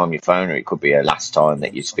next time you phone her, it could be her last I'm time gonna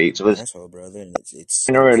that you speak fucking to us. asshole, brother, and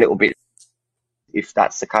Phone her a little bit if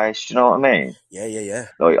that's the case. Do you know what I mean? yeah,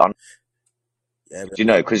 Like, yeah, do you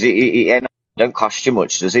know? brother. Because it don't cost you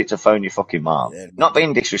much, does it, to phone your fucking mom? Yeah, Not but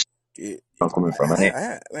being disrespectful, I'm coming from, innit?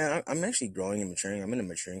 man, I'm actually growing and maturing. I'm in a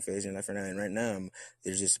maturing phase in life right now, and right now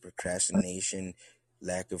there's just procrastination,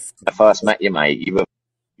 lack of I first met you, mate.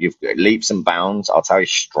 You've got leaps and bounds. I'll tell you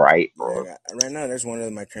straight, bro. right now. That's one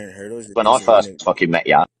of my current hurdles. When I Is when first fucking met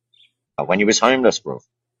you, when you was homeless, bro.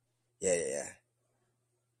 yeah.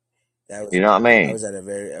 That was You know what I I mean? was at a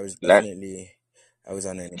very I was Let definitely I was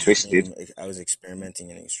on an twisted. extreme. I was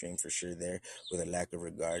experimenting in an extreme for sure there, with a lack of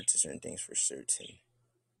regard to certain things for certain.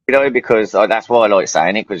 You know, because that's why I like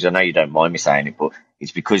saying it, because I know you don't mind me saying it, but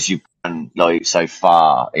it's because you've gone like so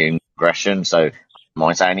far in progression. So I don't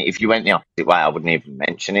mind saying it. If you went the opposite way, I wouldn't even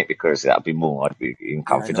mention it because that'd be more. I'd be in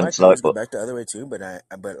Yeah, I know I confidence, can always like. go But back the other way too, but I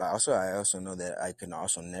also know that I can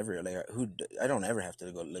also never like I don't ever have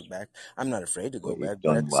to go look back. I'm not afraid to go back, you've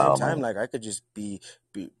but at done the same well, time, man. like I could just be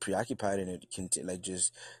preoccupied and it like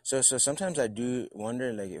just so sometimes I do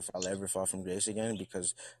wonder like if I'll ever fall from grace again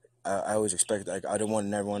because I always expect like I don't want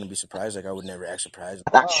never want to be surprised, like I would never act surprised,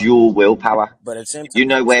 That's your willpower. but at the same If you time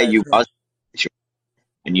know it's where like you was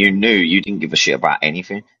and you knew you didn't give a shit about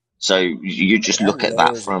anything, so you just that look at low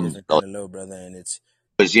that is a from different like. kind of low, brother, and it's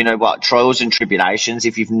Because you know what, trials and tribulations,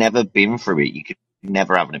 if you've never been through it, you can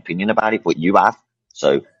never have an opinion about it, but you have.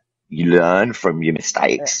 So you learn from your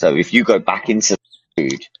mistakes. So if you go back into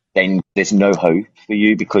food, then there's no hope for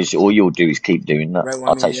you because all you'll do is keep doing that. right. Well,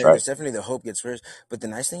 I I'll mean, tell you yeah, straight. there's definitely the hope gets first. But the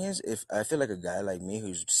nice thing is, if I feel like a guy like me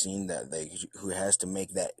who's seen that, like, who has to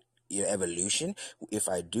make that evolution, if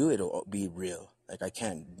I do, it'll be real. Like, I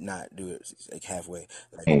can't not do it like halfway.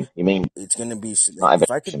 Like, You mean it's gonna be like not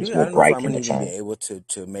if I could evolution, do it's it, I more don't know if I'm breaking gonna the even be chain. able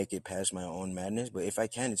to make it past my own madness. But if I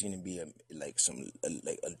can, it's gonna be like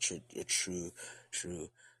a true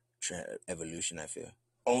evolution. I feel.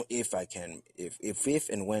 Oh, if I can, if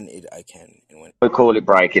and when I can, and when. I call it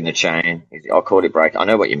breaking the chain. I call it break. I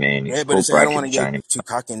know what you mean. It's Yeah, but called it's like I don't breaking want the to get chain. too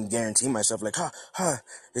cocky and guarantee myself like,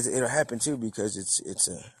 it'll happen too because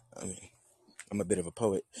I mean, I'm a bit of a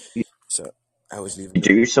poet, You so I always leave it.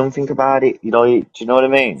 do something about it. You know, do you know what I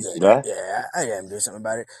mean? You know, I am doing something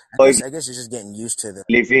about it. like I guess it's just getting used to the.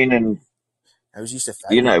 living and I was used to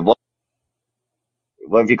you fighting. know what.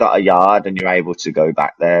 Well, have you got a yard and you're able to go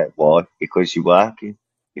back there? Why? Because you're working.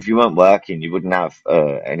 If you weren't working, you wouldn't have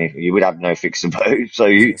any. You would have no fixed abode. So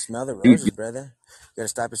You gotta smell the you roses, brother. You gotta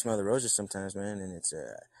stop and smell the roses sometimes, man. And it's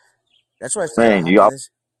that's why I say man, you are. happiness.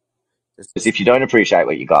 Because if you don't appreciate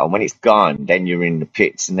what you got, and when it's gone, then you're in the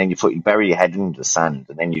pits, and then you bury your head into the sand,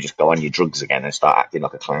 and then you just go on your drugs again and start acting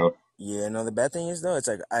like a clown. Yeah, no. The bad thing is though, it's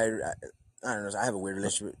like I don't know. I have a weird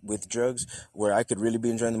relationship with drugs where I could really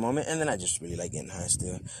be enjoying the moment, and then I just really like getting high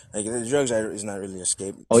still. Like the drugs is not really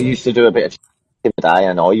escape. I So used to do a bit of in the day,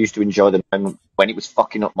 and I used to enjoy the moment when it was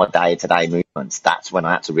fucking up my day-to-day movements. That's when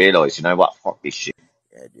I had to realise, you know what, fuck this shit.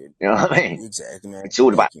 yeah, dude. You know what I mean? Exactly, man. It's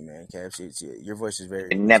all about Thank you, man. Kapz, your voice is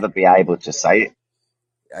very. never be able to say it.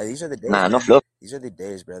 These are the days, Nah, man. enough love. These are the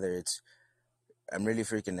days, brother. I'm really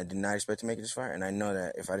freaking. I did not expect to make it this far, and I know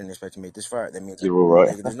that if I didn't expect to make this far, that means You're all right.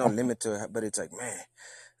 like there's no limit to it. But it's like, man,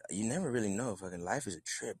 you never really know. Fucking life is a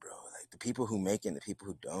trip, bro. Like the people who make it, and the people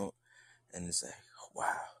who don't, and it's like,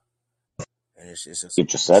 wow. And it's just You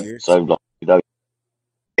just said cheers. so. Like, you know,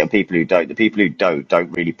 the people who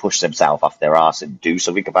don't really push themselves off their arse and do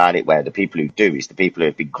something about it. Where the people who do is the people who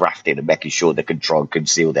have been grafting and making sure they can try and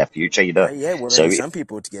conceal their future. You know, Right, yeah, well, so and some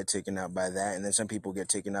people get taken out by that, and then some people get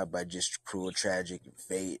taken out by just cruel, tragic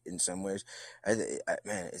fate in some ways.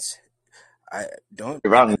 Man, I don't.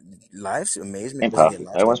 around Life's amazement doesn't get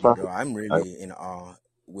imperfect. No lost one's on me, bro. perfect. I'm No. really in awe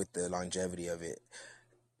with the longevity of it.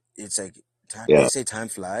 It's like time, they Yeah. say time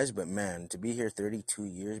flies, but man, to be here 32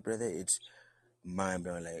 years, brother, it's mind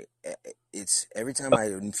blowing. Like it's every time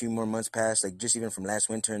a few more months pass, like just even from last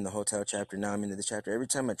winter in the hotel chapter, now I'm into this chapter. Every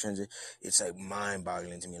time I transit, it's like mind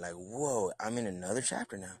boggling to me. Like, whoa, I'm in another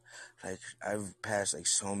chapter now. Like I've passed like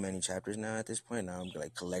so many chapters now at this point. Now I'm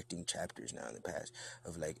like collecting chapters now in the past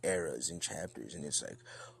of like eras and chapters, and it's like,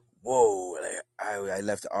 whoa, like I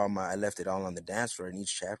left it all on the dance floor in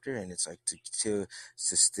each chapter, and it's like to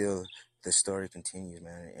still the story continues,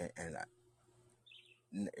 man, and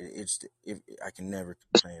I can never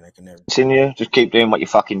complain. Continue. Just keep doing what you're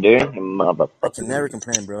fucking doing. I can never Motherfucker.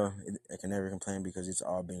 complain, bro. I can never complain because it's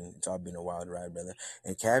all been a wild ride, brother.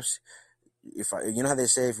 And Caps, if I, you know how they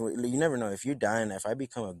say, if you never know, if you die and if I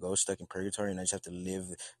become a ghost stuck in purgatory and I just have to live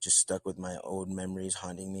just stuck with my old memories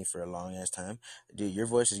haunting me for a long ass time, dude, your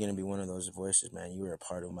voice is gonna be one of those voices, man. You were a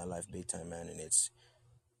part of my life big time, man, and it's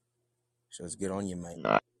good on you, mate.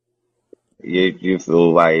 No, you've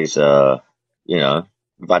always, you know,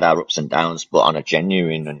 we've had our ups and downs, but on a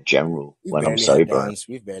genuine and general, We've when I'm barely had sober, downs.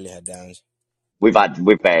 We've barely had downs. we've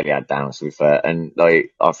barely had downs, to be fair. And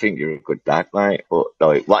like, I think you're a good dad, mate. But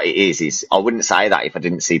like, what it is I wouldn't say that if I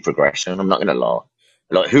didn't see progression. I'm not gonna lie.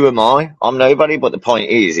 Like, who am I? I'm nobody. But the point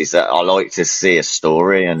is that I like to see a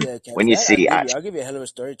story, and Yeah, Kapz, when you that I see give you. actually I'll give you a hell of a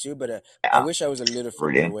story too, but I better, wish I was a little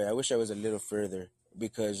further brilliant. away. I wish I was a little further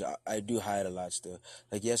because I do hide a lot still.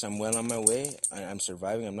 Like, yes, I'm well on my way. I'm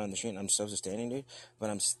surviving. I'm not in the street. I'm self-sustaining, dude.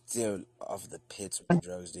 But I'm still off the pits with the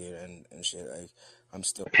drugs, dude, and shit. Like, I'm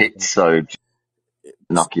still Pit, picking. so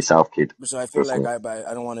knock yourself, kid. So I feel Go like for it. but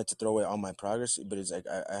I don't want it to throw away all my progress, but it's like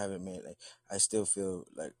I haven't made like I still feel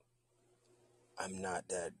like I'm not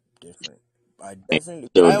that different. I definitely,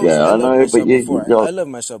 but So, yeah, I I loved know, but myself you before. I know,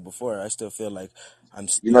 loved myself before. I still feel like I'm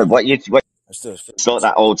you know still what I still feel it's like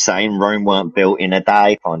that old saying, Rome weren't built in a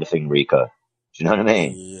day, kind of thing, Rico. Do you know what I yeah,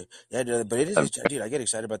 mean? yeah, yeah, yeah, dude, but dude. I get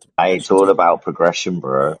excited about the It's progression all too. about progression,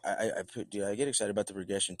 bro. Yeah, dude, I get excited about the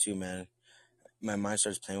progression too, man. My mind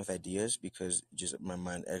starts playing with ideas because just my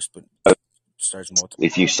mind starts multiplying.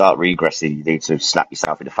 If you start regressing, you need to slap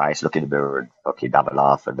yourself in the face, look in the mirror, and fucking have a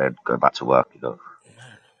laugh, and then go back to work. You know,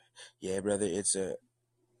 Yeah, brother, it's a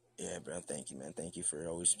yeah, bro. Thank you, man. Thank you for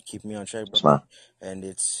always keeping me on track, Yes, brother. man. And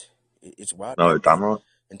it's wild, man. No, damn right.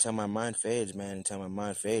 Until my mind fades, man. Until my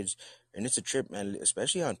mind fades, and it's a trip, man.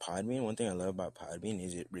 Especially on Podbean. One thing I love about Podbean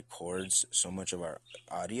is it records so much of our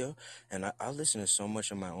audio, and I listen to so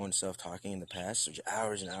much of my own self talking in the past, so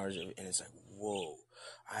hours and hours of it, and it's like, whoa,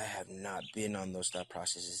 I have not been on those thought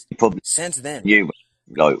processes Probably since then. you,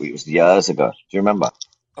 like it was years ago. Do you remember?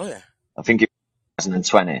 Oh yeah, I think it was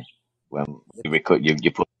 2020 when yep,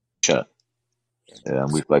 you put a shirt, yep,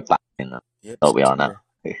 and we've got back in that. yep. Like we are now.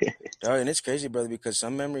 September. Oh, and it's crazy, brother, because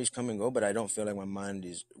some memories come and go, but I don't feel like my mind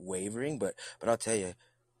is wavering. But I'll tell you,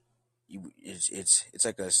 it's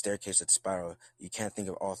like a staircase that's spiral. You can't think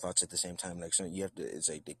of all thoughts at the same time. Like, so you have to. It's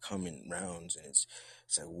like they come in rounds, and it's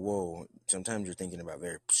like, whoa. Sometimes you're thinking about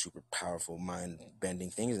very super powerful mind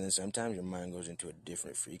bending things, and then sometimes your mind goes into a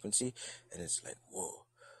different frequency, and it's like, whoa.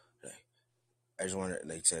 Like, I just want to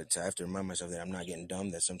like to have to remind myself that I'm not getting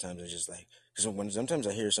dumb. That sometimes it's just like, because when sometimes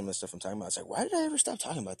I hear some of the stuff I'm talking about, it's like, why did I ever stop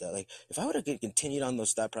talking about that? Like, if I would have continued on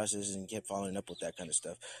those thought processes and kept following up with that kind of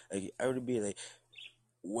stuff, like I would be like,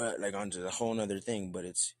 what, like onto a whole nother thing. But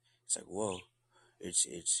it's like, whoa, it's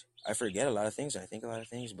I forget a lot of things and I think a lot of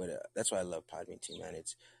things, but that's why I love Podbean too, man.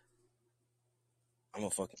 I'm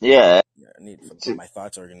a fucking Yeah, I need to get it's- my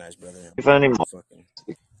thoughts organized, brother. if only more. Fucking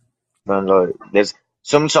And like, there's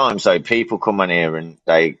sometimes though people come on here and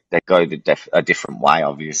they go a different way,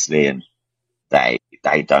 obviously, and they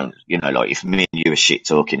don't, you know, like if me and you are shit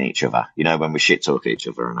talking each other, you know, when we shit talk each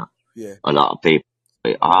other, and yeah. a lot of people,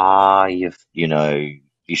 say, you know,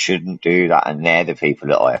 you shouldn't do that, and they're the people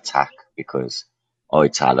that I attack because I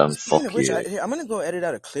tell them, Speaking of fuck which, you. I'm gonna go edit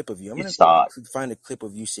out a clip of you. I'm You gonna go start find a clip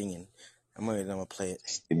of you singing. I'm gonna play it.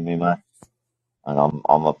 testing me, man, and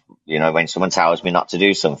you know, when someone tells me not to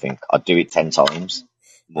do something, I do it 10 times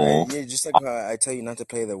Right, more. yeah, just like how I tell you not to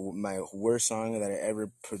play my worst song that I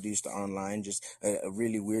ever produced online, just a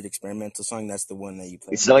really weird experimental song. That's the one that you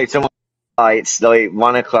play. It's like someone, it's like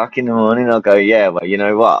 1 o'clock in the morning. I'll go, yeah, well, you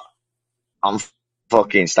know what? I'm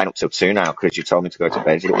fucking staying up till 2 now because you told me to go to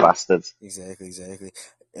bed, you bastards. Exactly, exactly.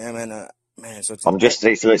 Yeah, man. Man. So I'm just,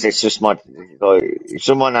 it's just my, like, if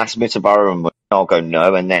someone asks me to borrow them, I'll go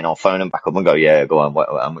no, and then I'll phone them back up and go, yeah, go on,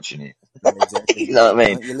 how much you need? yeah, exactly. You know what I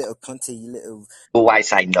mean? You little cunty, you little Always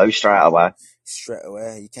say no straight away. straight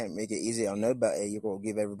away. You can't make it easy. I know about it. You're gonna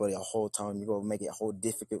give everybody a whole time. You're gonna make it whole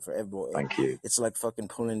difficult for everybody. Thank you. It's like fucking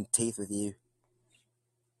pulling teeth with you.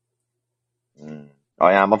 Mm.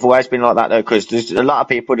 I am. I've always been like that though, because there's a lot of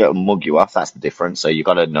people that mug you off. That's the difference. So you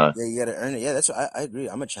got to know. Yeah, you gotta earn it. Yeah, that's what I agree.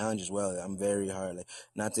 I'm a challenge as well. I'm very hard. Like,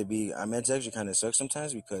 not to be. I mean, it's actually kind of sucks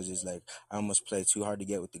sometimes because it's like I almost play too hard to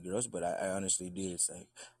get with the girls, but I honestly do. It's like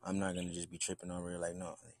I'm not gonna just be tripping over it. Like,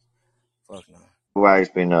 no, like, fuck no. Always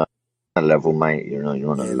been a level, mate. You know,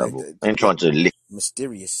 you're on a Yeah, like level. I ain't yeah, trying to lift.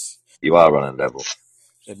 mysterious. You are on a level.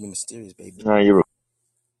 Gotta be mysterious, baby. No, you're.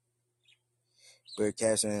 But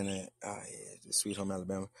Cash and yeah, the Sweet Home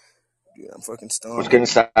Alabama. Dude, I'm fucking I was stoned. going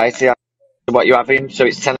to say, see what you having. So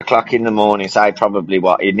it's 10 o'clock in the morning. Say probably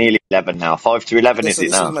what? You're nearly 11 now. 5 to 11, Yeah, is so it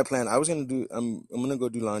this is now? my plan. I was gonna do. I'm gonna go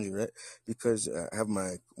do laundry, right? Because I have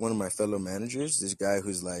one of my fellow managers, this guy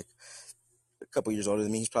who's like couple years older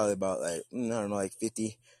than me. He's probably about like, I don't know, like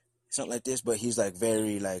 50, something like this. But he's like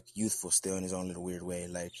very like youthful still in his own little weird way.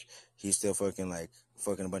 Like he's still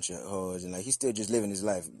fucking a bunch of hoes, and like he's still just living his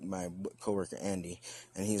life. My coworker Andy,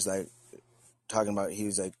 and he's like talking about, he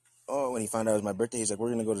was like, oh, when he found out it was my birthday, he's like, we're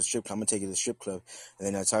gonna go to the strip club. I'm gonna take you to the strip club. And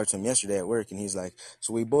then I talked to him yesterday at work, and he's like,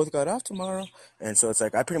 so we both got off tomorrow. And so it's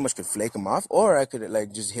like I pretty much could flake him off, or I could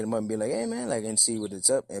like just hit him up and be like, hey man, like, and see what it's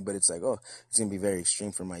up. But it's like, oh, it's gonna be very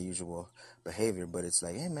extreme from my usual behavior. But it's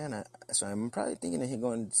like, hey man, so I'm probably thinking of him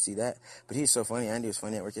going to see that. But he's so funny. Andy was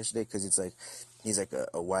funny at work yesterday because it's like he's like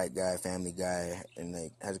a white guy, family guy, and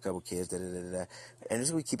like has a couple kids, da da da da. And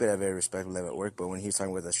just we keep it at a very respectful level at work. But when he was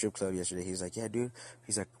talking about the strip club yesterday, he's like, yeah, dude.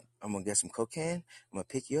 He's like, I'm gonna get some cocaine. I'm gonna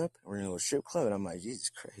pick you up. We're gonna go to a strip club. And I'm like, Jesus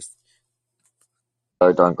Christ.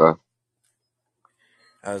 Oh, don't go.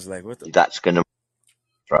 I was like, what the That's gonna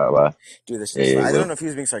throw away. dude? That's Yeah, just. it I don't will. know if he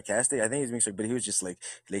was being sarcastic. I think he was being sarcastic, but he was just like,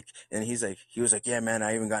 and he was like, yeah, man.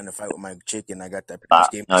 I even got in a fight with my chick, and I got that pretty much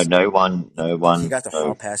game. No, no He one, got the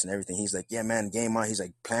hall no. pass and everything. He's like, yeah, man, game on. He's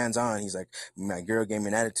like, plans on. He's like, my girl gave me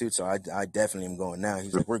an attitude, so I definitely am going now.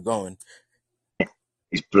 He's like, we're going.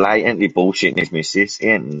 He's blatantly bullshitting his missus. He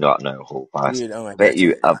ain't got no whole pass. Dude, oh my I bet God,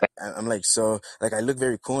 you, I bet, I'm like, so like I look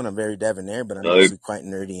very cool and I'm very debonair, but I'm no. actually quite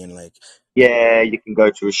nerdy and like, Yeah, you can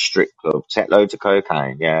go to a strip club, take loads of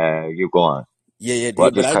cocaine. Yeah, you go on. yeah,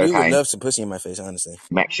 What dude. But does I really cocaine love some pussy in my face, honestly.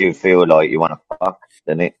 makes you feel like you want to fuck?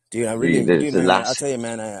 Then it, Dude, dude, the man, I'll last. tell you,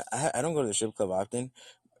 man, I don't go to the strip club often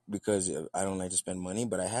because I don't like to spend money,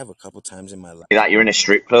 but I have a couple times in my life. That you're in a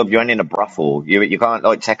strip club, you're in a brothel. You can't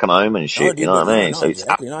like take them home and No, shit. You dude, know but what I mean? no, So it's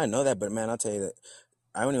exactly. No, I know that, but man, I'll tell you that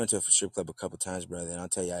I only went to a strip club a couple times, brother, and I'll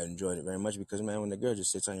tell you I enjoyed it very much because, man, when the girl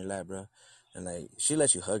just sits on your lap, bro, and like she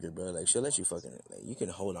lets you hug her, bro, like she'll let you fucking, like you can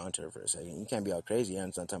hold on to her for a second. You can't be all crazy.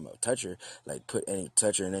 I'm not talking about touch her, like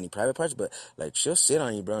touch her in any private parts, but like she'll sit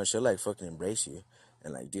on you, bro, and she'll like fucking embrace you,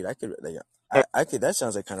 and like, dude, I could like. I could. That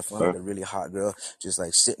sounds like kind of fun, like a really hot girl just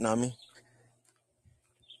like sitting on me.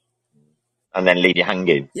 and then leave you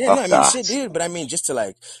hanging. Yeah, no, Fuck I mean shit, that. dude. But I mean, just to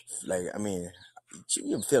I mean,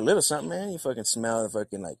 you feel a little something, man. You fucking smell the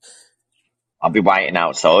fucking like. I'll be waiting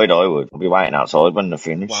outside. I would. I'll be waiting outside when they're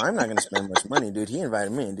Well, finished. I'm not gonna spend much money, dude. He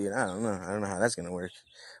invited me, and dude, I don't know. I don't know how that's gonna work,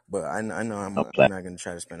 but I know I'll I'm play. not gonna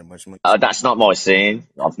try to spend a bunch of money. That's not my scene.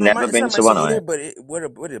 I've No, never it's been not my to one. scene I either. But what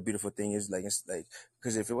a beautiful thing is, like, it's like,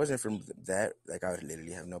 because if it wasn't from that, like, I would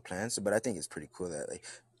literally have no plans. But I think it's pretty cool that like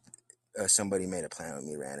somebody made a plan with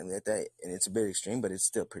me randomly at that, and it's a bit extreme, but it's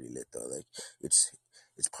still pretty lit though. Like it's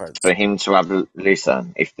part of For the. him to have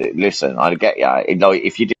listen, listen, I get ya. Like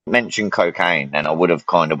if you didn't mention cocaine, then I would have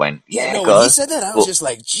kind of went, Yeah, yeah, no, when he go. said that, I was But just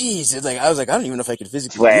like, geez. It's like I was like, I don't even know if I could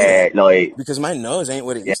physically do that swear, like, because my nose ain't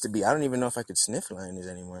what it yeah, used to be. I don't even know if I could sniff liners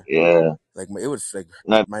anymore. yeah. Like it would like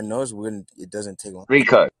No, my nose wouldn't. It doesn't take long.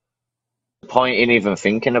 Rico, the point in even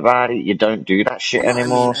thinking about it, you don't do that Well, shit no,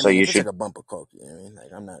 anymore. I So mean, you if it's should. like a bump of coke, you know what I mean?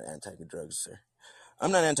 Like I'm not anti-drugs, sir.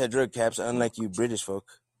 I'm not anti-drug, Caps. Unlike you British folk.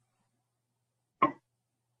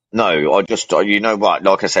 No, I just, you know what?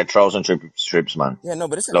 Like I said, trials and tribs, man. Yeah, no,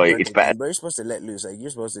 but it's like a Like it's birthday better. thing, bro. You're supposed to let loose. Like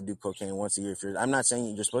you're supposed to do cocaine once a year. If you're, I'm not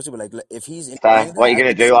saying you're supposed to, but like if he's implying What that, are you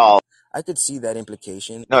gonna do? I could see that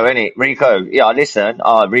implication. No, any Rico. Yeah, listen.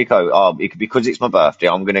 Rico. Because it's my birthday,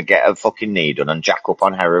 I'm gonna get a fucking needle and jack up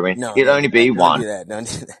on heroin. No, It'll only be don't one. do that. Don't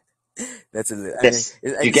do that. That's a little. I mean, This.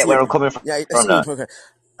 I Do you can get see your where I'm point. coming Yeah, I from? see your No, point.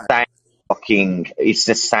 same fucking. It's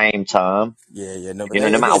the same term. Yeah, no, but You know,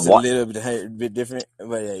 no I think matter it's a what. little bit different.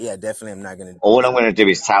 But yeah, definitely, I'm not gonna. All I'm gonna do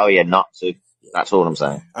is tell you not to. That's all I'm Yeah,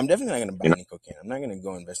 saying. I'm definitely not gonna buy You know. any cocaine. I'm not gonna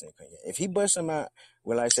go invest in cocaine. If he busts some out,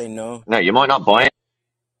 will I say no? No, you might not buy it.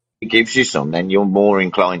 If it gives you some, then you're more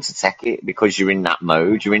inclined to take it because you're in that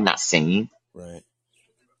mode. You're in that scene. Right.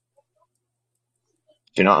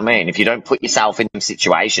 Do you know what I mean? If you don't put yourself in them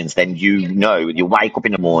situations, then you wake up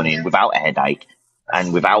in the morning without a headache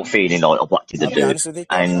and without feeling like, oh, what did I I'll be do? honest with you,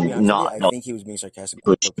 Caps. I'll be And honest with you. not I like think he was being sarcastic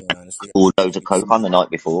about push cocaine. Honestly, I all think loads he of was. coke on the night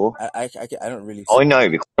before. I don't really. I know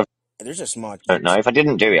because There's a small I don't know. chance. If I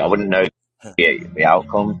didn't do it, I wouldn't know Huh. the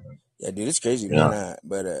outcome. Yeah, dude, it's crazy, You man. know,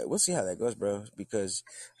 But we'll see how that goes, bro. Because,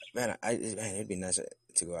 man, it'd be nice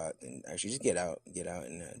to go out and actually just get out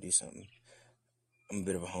and do something. I'm a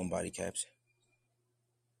bit of a homebody, Caps.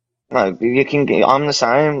 no, you can. I'm the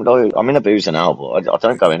same. Like, I'm in a boozer now, but I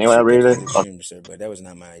don't go You anywhere should get really. it in the gym, sir. But that was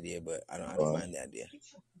not my idea. But I don't mind the idea.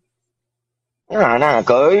 No,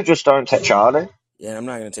 go. Just don't take Charlie. Yeah, and I'm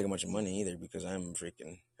not gonna take a bunch of money either because I'm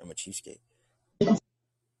a cheapskate.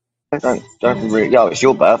 Don't really. Yo, it's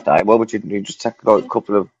your birthday. What would you just take like a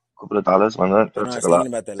couple of dollars? Why not? But no, Don't I take was a thinking lot.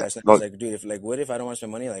 about that last night. I was Like, like, dude, what if I don't want to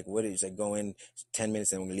spend money? Like, what is like go in 10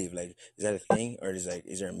 minutes and I'm gonna leave? Like, is that a thing or is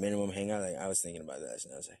there a minimum hangout? Like, I was thinking about that last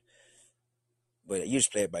night. I was like, But you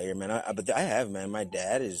just play it by ear, man. But I have, man. My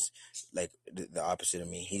dad is like the opposite of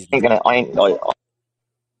me. He's I ain't gonna, I ain't like,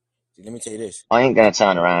 let me tell you this. I ain't gonna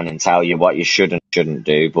turn around and tell you what you should and shouldn't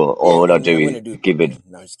do, but Yeah, all I and do I is wouldn't do it, give it.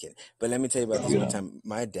 no, I'm just kidding. But let me tell you about this one time.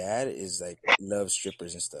 My dad is like loves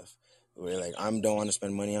strippers and stuff. Where like don't want to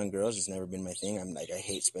spend money on girls. It's never been my thing. I'm like I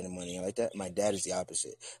hate spending money like that. My dad is the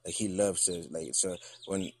opposite. Like he loves to like so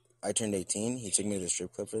when I turned 18, he took me to the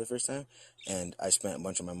strip club for the first time, and I spent a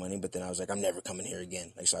bunch of my money. But then I was like, I'm never coming here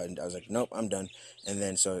again. Like so, I was like, nope, I'm done. And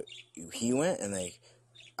then so he went, and like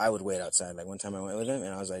I would wait outside. Like one time I went with him,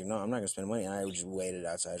 and I was like, no, I'm not gonna spend money. And I would just waited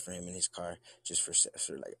outside for him in his car just for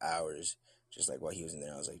like hours, just like while he was in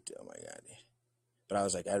there. I was like, oh my god. But I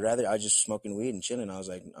was like, I was just smoking weed and chilling. I was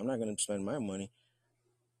like, I'm not gonna spend my money.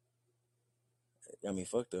 It got me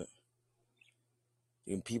fucked up.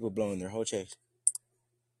 Even people blowing their whole checks.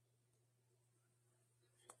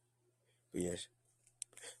 But yes.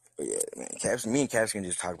 But yeah, man, me and Kapz can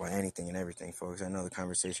just talk about anything and everything, folks. I know the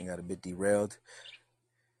conversation got a bit derailed.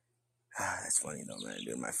 That's funny though, man.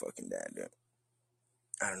 Dude, my fucking dad, dude.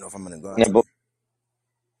 I don't know if I'm gonna go Yeah, outside. but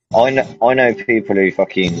I know people who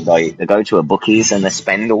fucking like they go to a bookies and they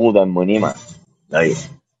spend all their money, man. Like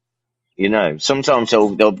sometimes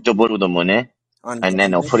they'll double the money On and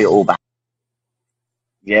then they'll gambling? put it all back.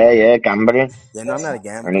 Yeah, gambling. Yeah, no, I'm not a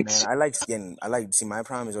And gambler, man. See, my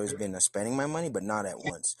problem has always been spending my money, but not at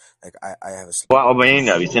once. Like, I have a what slow, I mean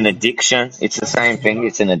though, it's an addiction. It's the same thing.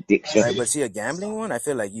 It's an addiction. right? But see, a gambling one, I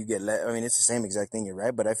feel like you get, I mean, it's the same exact thing, you're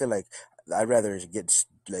right? But I feel like I'd rather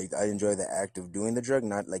like, I enjoy the act of doing the drug,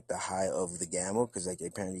 not like the high of the gamble, because like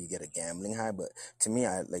apparently you get a gambling high. But to me,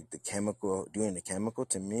 I like doing the chemical,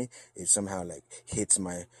 to me, it somehow like hits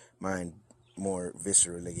my mind more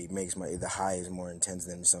visceral. Like, it makes the high is more intense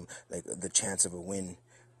than like the chance of a win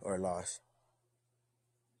or a loss.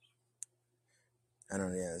 I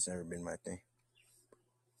don't know. Yeah, it's never been my thing.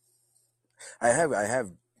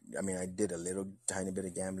 I mean, I did a little tiny bit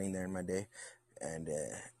of gambling there in my day, and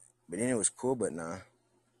but then it was cool. But nah,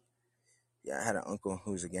 yeah, I had an uncle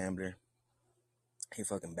who was a gambler. He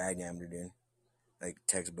fucking bad gambler, dude. Like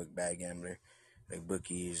textbook bad gambler, like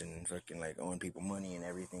bookies and fucking like owing people money and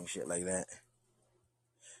everything, shit like that.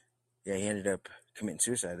 Yeah, he ended up committing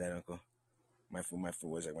suicide. That uncle. My foot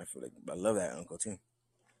was like my foot. Like I love that uncle too.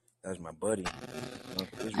 That was my buddy,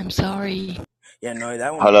 Uncle Israel. I'm sorry. Yeah, no,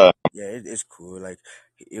 that one. Hello. Yeah, it's cool. Like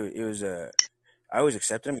it was I always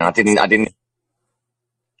accepted him. He I never didn't. I accepted didn't. me.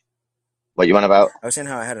 What you want about? I was saying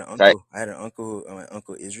how I had an Say, uncle. I had an uncle my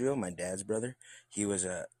uncle Israel, my dad's brother. He was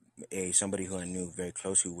a somebody who I knew very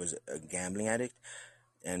close who was a gambling addict,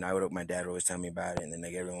 and my dad would always tell me about it, and then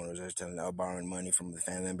like everyone was always telling borrowing money from the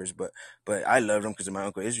family members. But I loved him because of my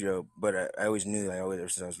uncle Israel. But I always knew, like, always ever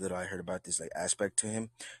since I was little, I heard about this like aspect to him,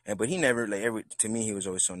 but he never like to me he was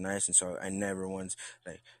always so nice, and so I never once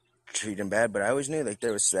like treated him bad. But I always knew like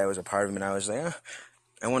that was a part of him, and I was like,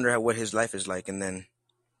 I wonder what his life is like, and then.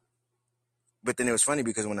 But then it was funny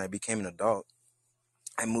because when I became an adult,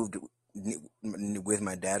 I moved with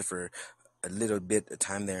my dad for a little bit of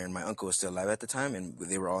time there, and my uncle was still alive at the time, and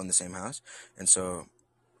they were all in the same house, and so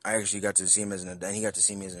I actually got to see him as an adult, and he got to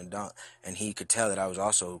see me as an adult, and he could tell that I was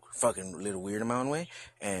also fucking a little weird in my own way,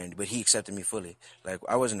 but he accepted me fully. Like,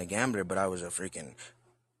 I wasn't a gambler, but I was a freaking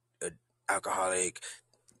alcoholic,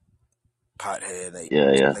 pothead,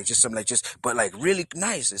 yeah, yeah. but like really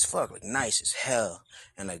nice as fuck, like nice as hell,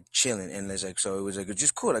 and like chilling, and it's like so it was like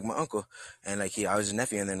just cool, like my uncle, and like I was his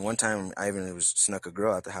nephew, and then one time I even snuck a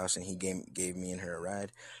girl out the house, and he gave me and her a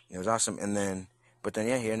ride, and it was awesome, but then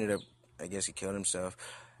yeah, he ended up, I guess he killed himself.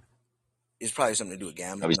 It's probably something to do with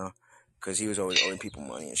gambling, though, because he was always owing people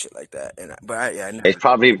money and shit like that, I It's never.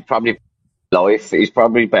 probably life. It's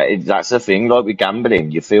probably better. That's the thing. Like with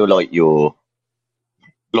gambling, you feel like you're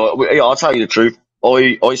like. I'll tell you the truth.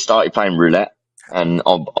 I started playing roulette, and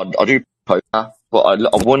I do poker, but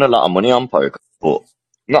I won a lot of money on poker, but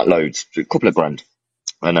not loads, a couple of grand.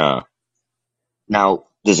 And now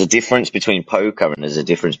there's a difference between poker and there's a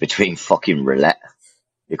difference between fucking roulette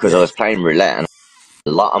because I Yeah, was playing roulette and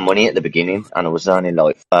a lot of money at the beginning, and I was earning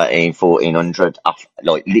like 1400 off,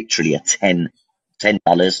 like literally a $10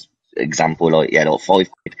 example, like yeah, like £5.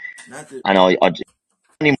 not the And I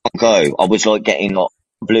only one go, I was like getting like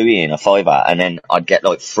blew in a fiver, and then I'd get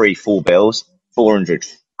like three full bills, 400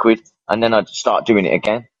 quid, and then I'd start doing it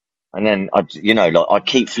again, and then like I'd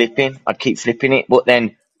keep flipping it, but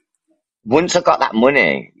then once I got that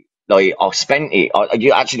money. Like I spent it.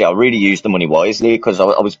 I really used the money wisely because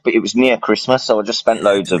it was near Christmas, so I just spent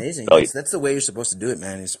yeah, that's loads of amazing. like. That's the way you're supposed to do it,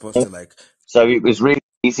 man. You're supposed to like. So it was really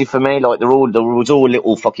easy for me. Like there was all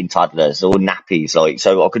little fucking toddlers, all nappies. Like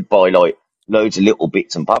so I could buy like loads of little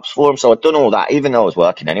bits and bobs for them. So I'd done all that, even though I was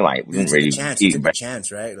working anyway. It You wouldn't took a really chance. You took even. a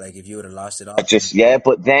chance, right? Like if you would have lost it I all, just yeah,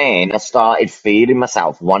 but then I started feeling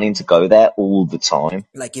myself wanting to go there all the time,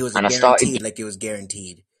 like it was a and I started guaranteed, like it was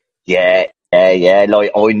guaranteed. yeah, yeah, yeah.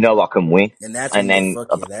 Like I know I can win, And that's and when they then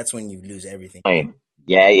fuck you. That's when you lose everything.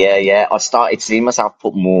 yeah, yeah, yeah. I started seeing myself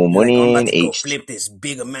put more You're like, oh, I'm money about in to go each. flip this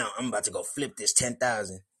big amount. I'm about to go flip this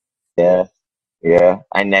 10,000. Yeah, yeah,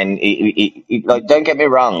 and then like don't get me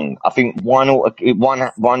wrong. I think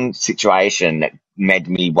one situation that made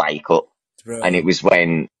me wake up, and Bro, it was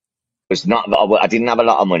when it was not that I didn't have a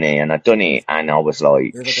lot of money, and I'd done it, and I was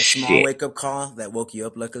like, it was like a small shit, wake up call that woke you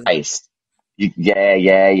up, luckily. faced. Yeah,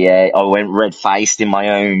 yeah, yeah. I went red faced in my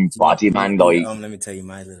own body, man. Like Let me tell you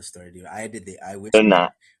my little story, dude. I did the, done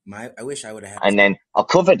that, I wish I would have had and then I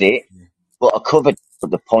covered it, but I covered.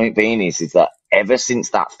 But the point being is that ever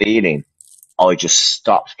since that feeling. I just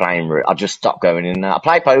stopped playing. I just stopped going in there. I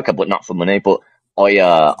play poker, but not for money. But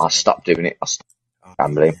I stopped doing it. I stopped Oh,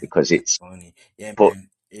 gambling man, because that's it's funny. Yeah, put man.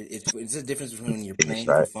 It's the difference between when you're me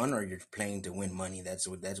playing for straight. fun or you're playing to win money. That's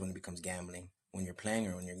when it becomes gambling. When you're playing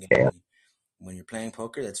or when you're Yeah, gambling. When you're playing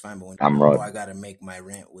poker, that's fine. But when I'm you're like, right. oh, I gotta make my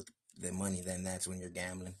rent with the money, then that's when you're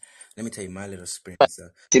gambling. Let me tell you my little experience.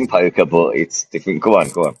 It's in poker, but it's different. Go on,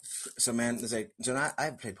 go on. So man, it's like so. Now,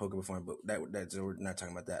 I've played poker before, but that's we're not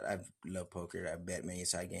talking about that. I've loved poker. I bet many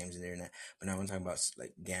side games there and that. But now I'm talking about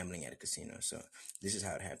like gambling at a casino. So this is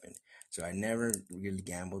how it happened. So I never really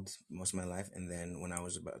gambled most of my life, and then when I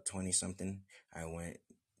was about 20 something, I went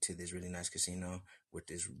to this really nice casino with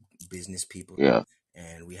this business people, Yeah,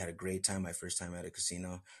 and we had a great time. My first time at a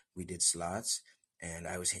casino, we did slots, and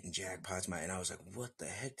I was hitting jackpots. And I was like, "What the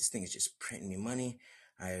heck? This thing is just printing me money."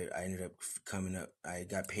 I ended up coming up. I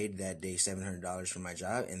got paid that day $700 for my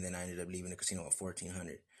job, and then I ended up leaving the casino at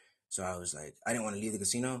 1,400. So I was like, I didn't want to leave the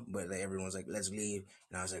casino, but like everyone was like, "Let's leave,"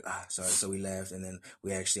 and I was like, "Ah." So we left, and then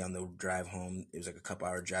we actually on the drive home. It was like a couple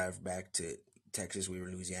hour drive back to Texas. We were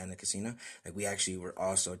Louisiana casino. Like we actually were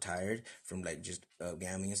all so tired from like just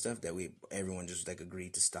gambling and stuff that everyone just like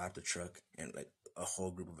agreed to stop the truck and like a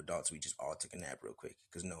whole group of adults. We just all took a nap real quick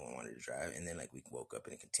because no one wanted to drive, and then like we woke up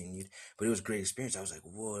and it continued. But it was a great experience. I was like,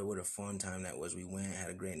 whoa, what a fun time that was. We went,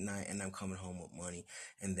 had a great night, and I'm coming home with money.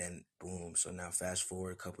 And then boom. So now fast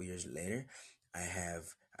forward a couple years later,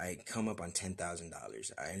 I come up on $10,000.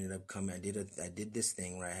 I ended up coming. I did this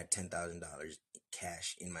thing where I had $10,000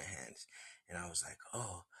 cash in my hands, and I was like,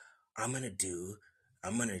 oh, I'm gonna do.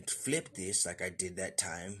 I'm gonna flip this like I did that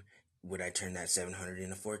time. Would I turn that 700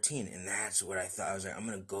 into 14? And that's what I thought. I was like, I'm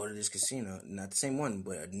gonna go to this casino, not the same one,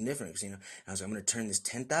 but a different casino. I was like, I'm gonna turn this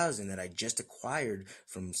 10,000 that I just acquired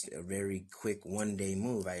from a very quick 1 day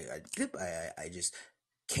move. I just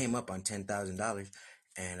came up on $10,000,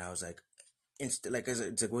 and I was like, it's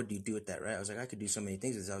like, what do you do with that, right? I was like, I could do so many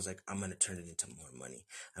things. I was like, I'm gonna turn it into more money.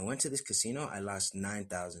 I went to this casino. I lost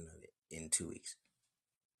 9,000 of it in 2 weeks.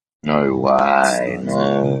 no way, Slots,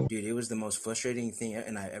 no. dude. It was the most frustrating thing,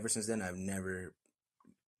 and ever since then I've never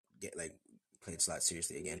played slots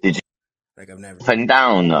seriously again. Did you Like I've never, up and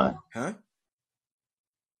down though? huh?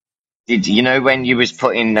 Did you know when you was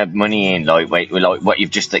putting the money in, like wait, like what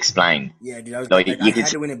you've just explained? Yeah, dude. I was Like like, I you could had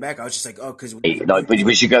say, to win it back. I was just like, oh, because like, but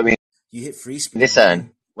was you going? you hit free spins, Listen,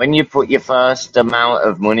 man. when you put your first amount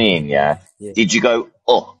of money in, yeah, Yeah, did you go,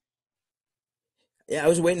 oh, yeah. I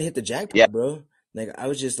was waiting to hit the yeah, jackpot, bro. Like I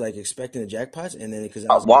was just like expecting the jackpots, and then because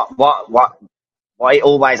I was what it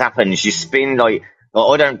always happens, you spin like,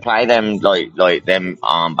 well, I don't play them like them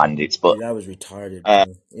arm bandits, but dude, I was retarded,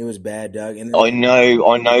 bro. It was bad, dog. And then I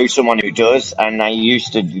know someone who does, and they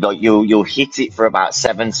used to like you'll hit it for about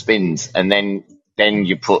seven spins, and then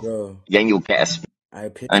bro, you'll get a spin, I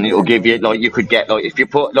pitched and it'll in, give you bro. like you could get like if you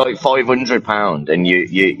put like £500 and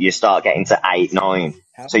you start getting to 8 9,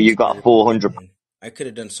 How so much you better got could I 400. done? I could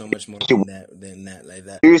have done so much more You than that, like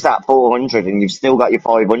that. use that 400, and you've still got your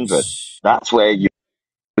 500. That's where you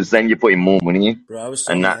because then you're putting more money in, Bro, I was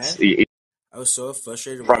so and that's mad. I was so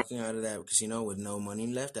frustrated from walking out of that casino with no money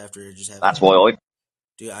left after just having that's like, why I.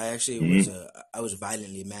 dude, I actually was Mm. I was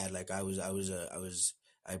violently mad. Like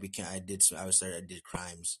I became I did some I did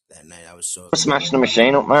crimes that night. I was so upset. Smashing the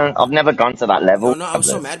machine up, man. I've never gone to that No, level. no, I was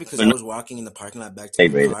so mad because But I no, was walking in the parking lot back to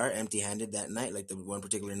my really. car empty-handed that night, like the one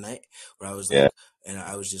particular night where I was Yeah. like, and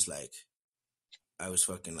I was just like, I was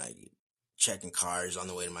fucking like checking cars on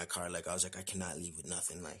the way to my car. Like I was like, I cannot leave with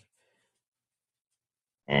nothing. Like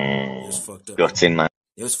it was Mm. fucked up, man. Gutting, man.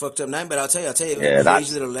 It was fucked up night, but I'll tell you, it was a Yeah,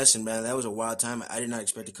 crazy that's little lesson, man. That was a wild time. I did not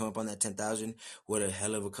expect to come up on that 10,000. What a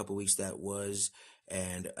hell of a couple weeks that was.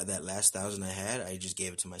 And that last 1,000 I had, I just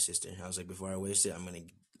gave it to my sister. I was like, before I waste it, I'm gonna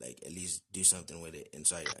like at least do something with it. And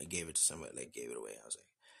so I gave it to somebody, like gave it away. I was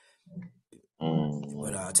like,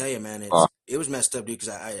 I'll tell you, man, Oh, it was messed up, dude. Because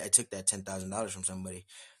I took that $10,000 from somebody,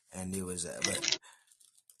 and it was but it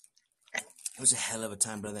was a hell of a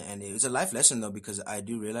time, brother. And it was a life lesson though, because I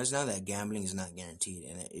do realize now that gambling is not guaranteed,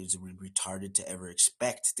 and it's retarded to ever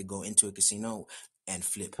expect to go into a casino and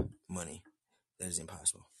flip money. That is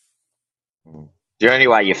impossible. the only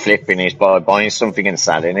way you're flipping is by buying something and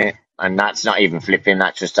selling it, and that's not even flipping.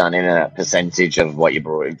 That's just earning a percentage of what you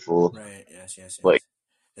brought it for. Right? Yes. But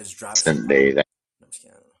There's drop shipping. instantly, they No, I'm just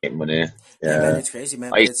kidding. get money. Yeah, man, Yeah, it's crazy, man.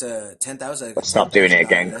 I But used it's a to stop doing it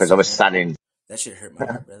again because I lesson, was man. selling. That shit hurt my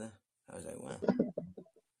heart, brother. I was like, wow.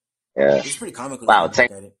 Yeah, It's pretty comical wow, looking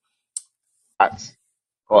back at it. that's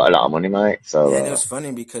quite a lot of money, mate. So Yeah, and it was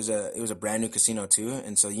funny because it was a brand new casino too,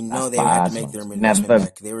 and so that's they had to bad. make their investment Never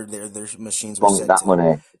back. They were their machines were want set that to.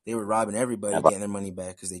 money. They were robbing everybody, Never. getting their money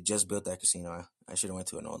back because they just built that casino. I should have went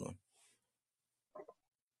to an old one.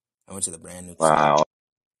 I went to the brand new casino. Wow.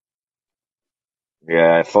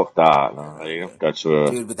 Yeah, fuck that. I No, know, you man. go to a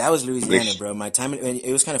Dude, but that was Louisiana, English. bro. My time,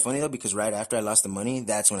 it was kind of funny though, because right after I lost the money,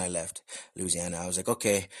 that's when I left Louisiana. I was like,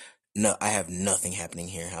 okay, no, I have nothing happening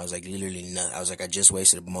here. I was like, literally nothing. I was like, I just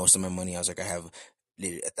wasted most of my money. I was like, I have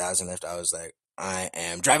literally 1,000 left. I was like, I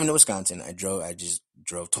am driving to Wisconsin. I just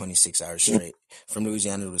drove 26 hours straight from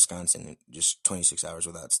Louisiana to Wisconsin, just 26 hours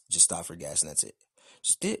without, just stop for gas, and that's it.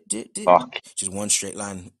 Just Fuck. just one straight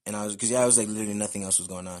line. And I was like, literally nothing else was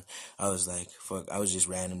going on. I was like, fuck, I was just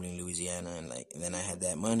randomly in Louisiana, and then I had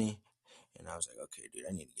that money, and I was like, okay, dude,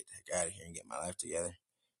 I need to get the heck out of here and get my life together.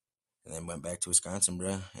 And then went back to Wisconsin,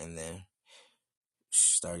 bro, and then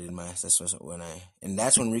started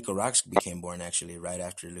that's when Rico Roxx became born, actually, right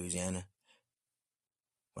after Louisiana.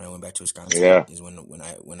 When I went back to Wisconsin Yeah. is when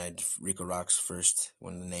Rico Roxx first,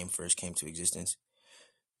 when the name first came to existence.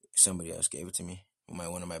 Somebody else gave it to me,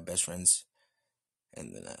 one of my best friends,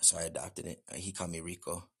 and then so I adopted it. He called me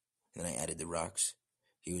Rico, and then I added the Roxx.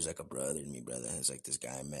 He was like a brother to me, brother. It's like this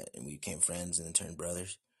guy I met, and we became friends, and then turned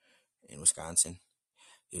brothers in Wisconsin.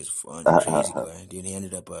 It was fun, crazy guy, dude. He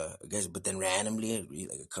ended up, I guess, but then randomly,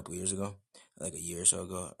 like a couple years ago, like a year or so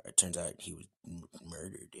ago, it turns out he was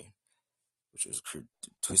murdered, dude. Which was a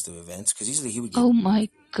twist of events, because usually he would get. Oh my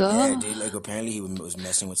Yeah, god. dude. Like apparently he was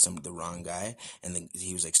messing with the wrong guy, and then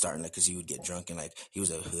he was like starting because he would get drunk, and like he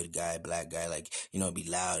was a hood guy, black guy, like be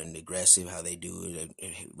loud and aggressive how they do it,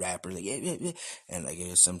 rapper like yeah, and like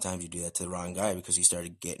sometimes you do that to the wrong guy because he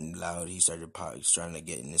started getting loud. He started trying to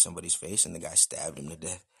get into somebody's face, and the guy stabbed him to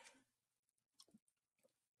death.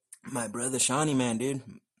 My brother Shawnee, man, dude,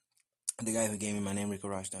 the guy who gave me my name, Rico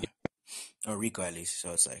Roxx, or Rico at least.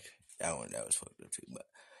 So it's like that was fucked up too, but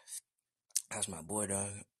that's my boy, dog,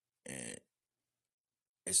 and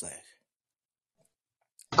it's like.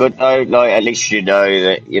 Good though, like at least you know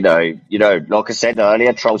that like I said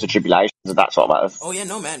earlier, trials and tribulations and that sort of matter. Oh yeah,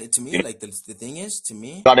 no man. To me, You know, like the thing is, to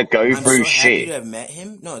me, gotta go I'm through so happy shit. to have met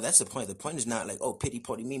him. No, that's the point. The point is not like, oh, pity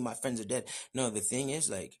potty me, my friends are dead. No, the thing is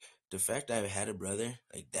like the fact I've had a brother,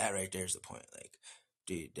 like that right there is the point. Like,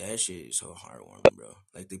 dude, that shit is so heartwarming, bro.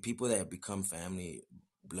 Like the people that become family,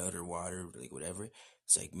 blood or water, like whatever.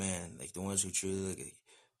 It's like, man, like the ones who truly like.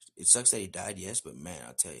 It sucks that he died, yes, but man,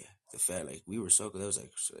 I'll tell you, the fact like we were so close. That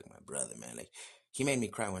was like my brother, man. Like he made me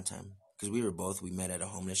cry one time because we met at a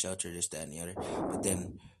homeless shelter, this, that, and the other. But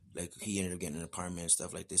then like he ended up getting an apartment and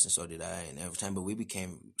stuff like this, and so did I. And every time, but we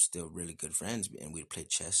became still really good friends, and we'd play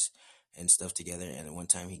chess and stuff together. And at one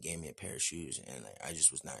time, he gave me a pair of shoes, and like I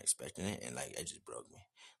just was not expecting it, and like it just broke me.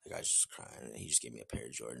 Like I was just crying, and he just gave me a pair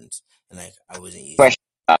of Jordans, and like I wasn't using. Question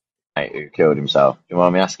mate, who killed himself. Do you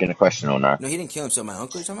want me asking a question or no? No, he didn't kill himself. My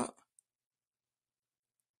uncle, you talking about?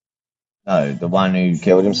 No, the one who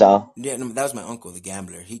killed himself. Yeah, no, that was my uncle, the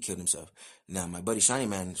gambler. He killed himself. Now, my buddy Shiny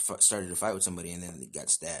Man started a fight with somebody, and then he got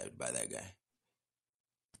stabbed by that guy.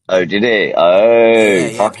 Oh, did he? Oh,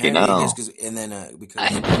 Yeah. fucking Apparently, hell.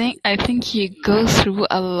 I think you go through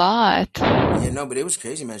a lot. Yeah, no, but it was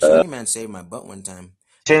crazy, man. Shiny Man saved my butt one time.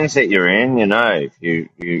 Situations that you're in, if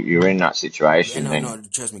you're in that situation, Yeah, then no,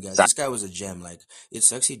 trust me, guys. This guy was a gem. Like, it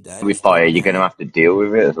sucks he died. with fire, you're gonna have to deal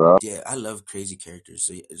with it as well. Yeah, I love crazy characters.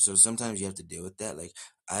 So sometimes you have to deal with that. Like,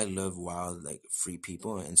 I love wild, like free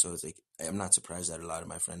people, and so it's like I'm not surprised that a lot of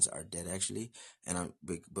my friends are dead actually. And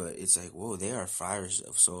but it's like, whoa, they are fires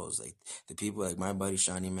of souls. Like the people, like my buddy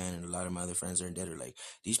Shawnee Man, and a lot of my other friends are dead. Are like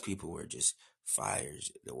these people were just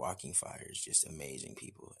fires, the walking fires, just amazing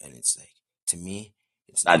people. And it's like to me,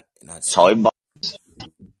 it's That not time bombs,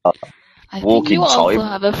 I think you walking also time.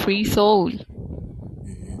 have a free soul.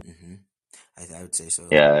 I would say so.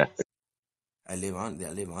 Yeah, I live on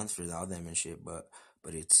through all them and shit, but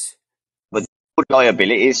it's. but good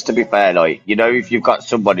liabilities. To be fair, like if you've got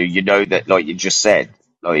somebody that, like you just said,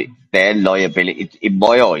 Like their liability in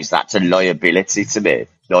my eyes, that's a liability to me.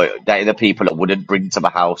 Like they're the people I wouldn't bring to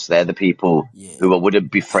my house. They're the people Yeah, who I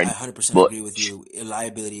wouldn't I befriend 100% agree with much you.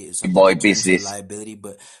 Liability is in something my they term say business. liability,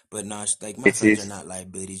 but no, it's like my It friends are is not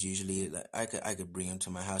liabilities usually. Like I could bring them to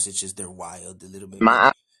my house. It's just they're wild a little bit,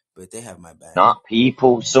 matter but they have my back. not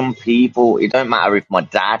people. Some people. It don't matter if my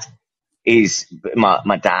dad is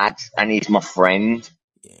my dad and he's my friend.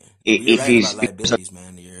 Yeah, no, but you're If right about he's liabilities,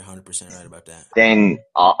 man. You're 100% right about that. then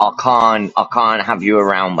I can't have you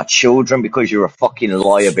around my children because you're a fucking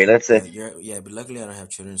Yeah, shit. liability. But luckily I don't have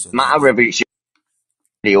children, so Matter if it's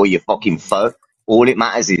your or your fucking foe. All it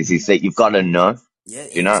matters is that you've got to know. yeah,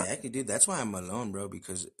 You know exactly, dude. That's why I'm alone, bro.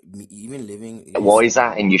 Because even living why is is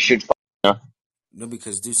that? And you should fucking know. no,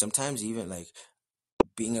 because dude, sometimes even like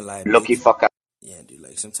being a Lucky liability. fucker. Yeah, dude.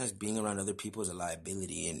 Like sometimes being around other people is a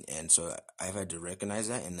liability, and so I've had to recognize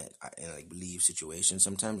that, and like leave situations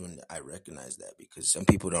sometimes when I recognize that because some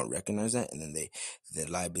people don't recognize that, and then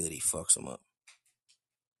the liability fucks them up.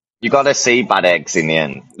 You got to see bad eggs in the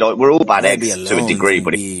end. Like we're all I'd bad rather be eggs to a alone degree, than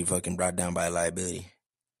but be fucking brought down by a liability.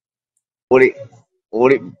 all it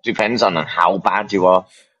all it depends on how bad you are.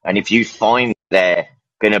 And if you find they're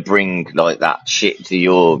gonna bring like that shit to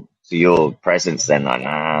your presence, then like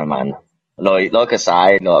nah, man. Like I say,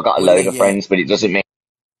 like, I got a Well, load like of yeah, friends, but it doesn't mean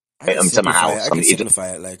I I invite could them to my simplify it. house. I I mean, could it doesn't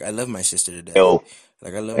simplify it. Like I love my sister to death. feel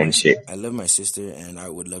Like and shit. I love my sister, and I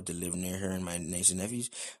would love to live near her and my nieces and nephews.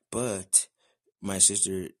 But my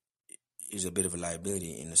sister is a bit of a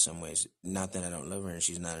liability in some ways. Not that I don't love her, and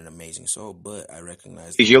she's not an amazing soul, but I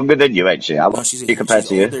recognize She's that. younger than you, actually. How No, old are you compared she's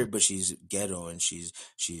to you? older, but she's ghetto and she's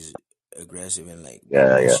aggressive and like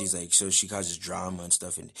Yeah, and yeah, she's like so she causes drama and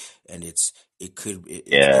stuff and it could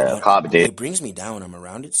yeah. Can't be doing it brings me down when I'm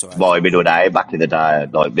around it. So I boy middle day back in the day,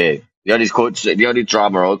 like me. The only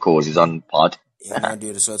drama I cause is on pod. yeah, no,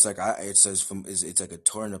 dude. So it's like it says it's like a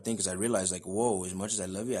torn up thing because I realize like, whoa, as much as I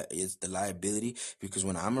love you, it's the liability because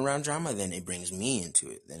when I'm around drama, then it brings me into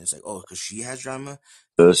it. Then it's like, oh, because she has drama,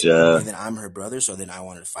 Because and then I'm her brother, so then I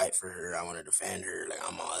want to fight for her, I want to defend her, like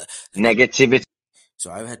I'm all like I. negativity,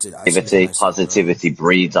 So I've had to isolate myself, bro. positivity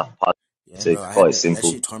breeds off Yeah, bro. positivity. I had Quite to. That simple.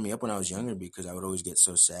 shit tore me up when I was younger because I would always get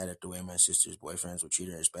so sad at the way my sister's boyfriends would treat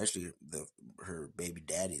her, especially her baby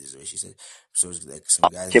daddy. Is the way she said. So it's like some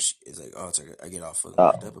guys. Keep It's like, oh, it's like I get all fucking that.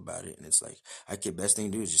 worked up about it, and it's like I could best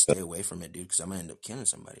thing to do is just stay away from it, dude, because I'm gonna end up killing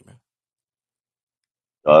somebody, man.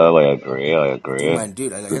 Oh, I agree. I Dude, agree. my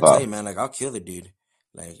dude, like I With tell that. you, man, like I'll kill the dude.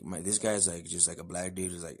 Like this guy's like just like a black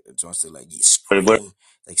dude who's like just wants to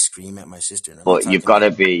like scream at my sister, and I'm not But you've talking got like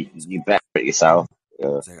to be, you better it yourself.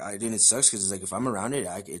 Yeah. it's like I then it sucks because it's like if I'm around it,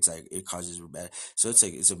 it's like it causes bad. So it's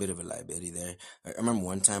like it's a bit of a liability there. I remember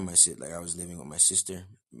one time I was living with my sister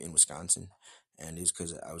in Wisconsin, and it was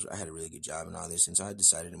because I had a really good job and all this, and so I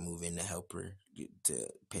decided to move in to help her to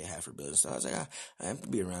pay half her bills and stuff. I was like, I have to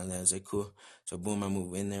be around that. I was like, cool. So boom, I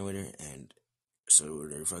moved in there with her, and so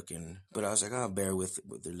they're fucking. But I was like, I'll bear with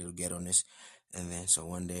their little ghetto-ness. And then so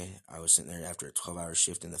one day I was sitting there after a 12-hour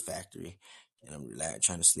shift in the factory, and I'm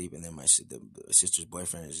trying to sleep, and then the sister's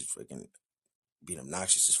boyfriend is fucking being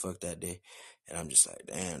obnoxious as fuck that day, and I'm just like,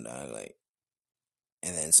 damn, dog, like.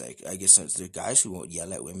 And then it's like I guess the guys who won't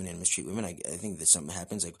yell at women and mistreat women. I think that something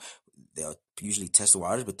happens like they'll usually test the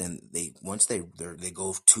waters, but then once they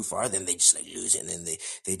go too far, then they just like lose it, and then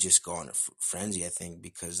they just go on a frenzy. I think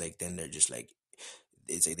because like then they're just like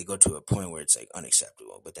it's like they go to a point where it's like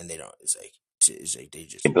unacceptable, but then they don't. It's like they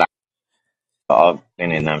just. Black. I've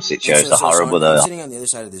been in them And situations. They're horrible I'm though. sitting on the other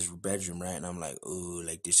side of this bedroom, right, and I'm like, ooh,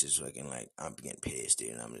 like this is fucking like I'm getting pissed,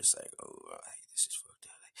 dude, and I'm just like, oh, this is fucked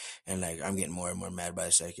up, and like I'm getting more and more mad by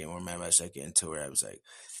the second, more mad by the second, until where I was like.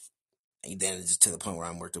 And then it's just to the point where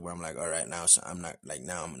I'm worked to where I'm like, all right, now so I'm not like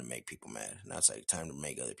now I'm gonna make people mad. Now it's like time to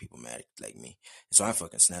make other people mad like me. And so I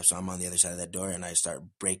fucking snap. So I'm on the other side of that door and I start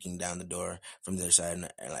breaking down the door from the other side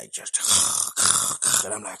and like just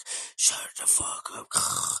and I'm like, shut the fuck up,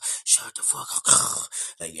 shut the fuck up.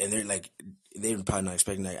 Like and they're probably not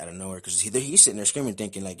expecting that out of nowhere because he's sitting there screaming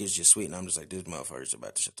thinking like it's just sweet and I'm just like this motherfucker's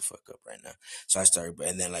about to shut the fuck up right now. So I start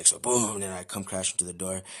and then like so boom and then I come crashing to the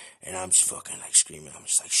door and I'm just fucking like screaming. I'm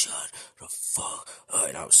just like shut the fuck up.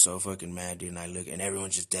 And I was so fucking mad, dude. And I look, and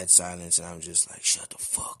everyone's just dead silence. And I'm just like, shut the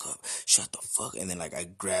fuck up. Shut the fuck. And then, like, I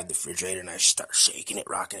grab the refrigerator and I start shaking it,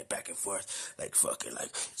 rocking it back and forth. Like, fucking,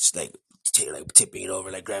 like, just like tipping it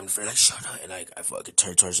over, like, grabbing the refrigerator, like, shut up. And, like, I fucking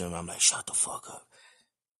turn towards him. I'm like, shut the fuck up.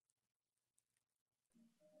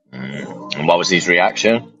 And what was his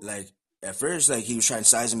reaction? Like, at first, like, he was trying to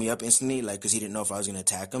size me up instantly, like, because he didn't know if I was going to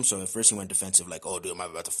attack him. So at first he went defensive, like, oh, dude, am I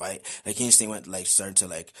about to fight? Like, he instantly went, like, started to,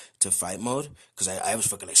 like, to fight mode, because I was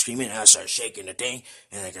fucking, like, screaming, and I started shaking the thing,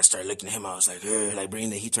 and, like, I started looking at him, I was like, like,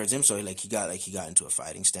 bringing the heat towards him, so, like, he got into a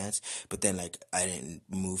fighting stance, but then, like, I didn't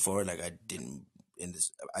move forward, like, I didn't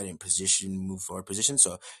move forward position,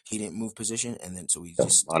 so he didn't move position, and then, so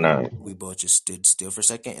I know. we both just stood still for a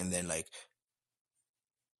second, and then, like,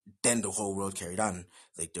 then the whole world carried on.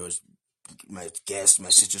 Like, there was my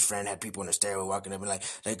sister's friend had people in the stairwell walking up, and like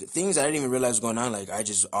things I didn't even realize was going on. Like,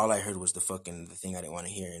 all I heard was the thing I didn't want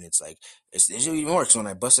to hear, and it's like it's even more. So when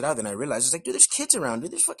I busted out, then I realized it's like, dude, there's kids around,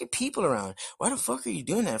 dude, there's fucking people around. Why the fuck are you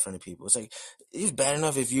doing that in front of people? It's like, it was bad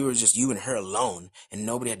enough if you were just you and her alone, and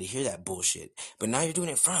nobody had to hear that bullshit. But now you're doing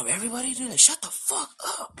it in front of everybody, dude. Like, shut the fuck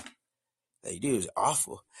up. Like, dude, it was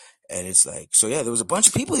awful. And it's like, so yeah, there was a bunch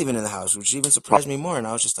of people even in the house, which even surprised me more. And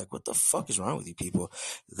I was just like, what the fuck is wrong with you people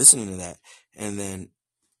listening to that? And then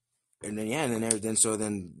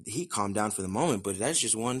he calmed down for the moment. But that's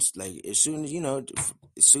just once, like, as soon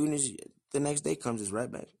as the next day comes, it's right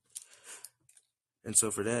back. And so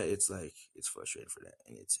for that, it's like, it's frustrating for that.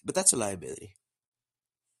 But that's a liability.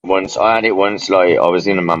 I had it once, like, I was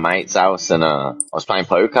in my mate's house and I was playing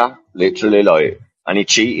poker, literally, like, and he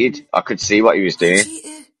cheated. I could see what he was doing.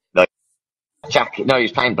 Like, no, he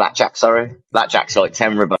was playing blackjack, sorry. Blackjack's like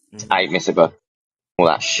 10 river, 8 missiver, all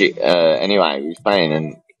that shit. Anyway, he was playing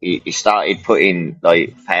and he started putting,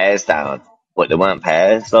 like, pairs down, but there weren't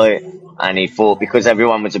pairs, like, and he thought because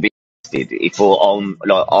everyone was a bit, he thought,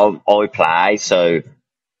 I play, so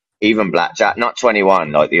even blackjack, not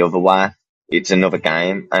 21, like the other way. It's another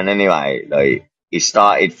game. And anyway, like, he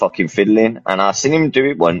started fucking fiddling, and I seen him do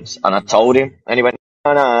it once, and I told him, and he went,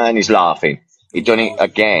 no, no, and he's laughing. He done it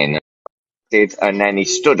again, and then he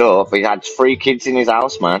stood up. He had 3 kids in his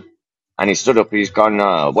house, man. And he stood up, he's gone,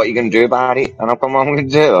 what are you going to do about it? And I've gone, what am I going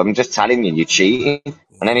to do? I'm just telling you, you're cheating.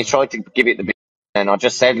 And then he tried to give it the big, and I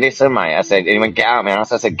just said, listen, mate. I said, and he went, get out of my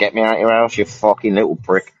house. I said, get me out of your house, you fucking little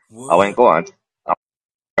prick. I went, go on.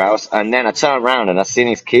 House, and then I turned around and I seen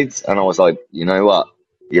his kids, and I was like, you know what?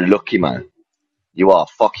 You're lucky, man. You are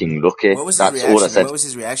fucking lucky. What was That's his reaction? all I said. What was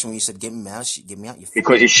his reaction when you said, "Get me out, get me out"?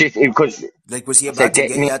 Because he shit. Because like, was he about to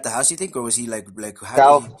get you out the house? You think, or was he like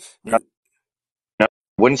how did he? No.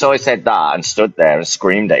 Once I said that and stood there and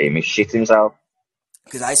screamed at him, he shit himself.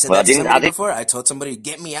 Because I said that to somebody before. I told somebody,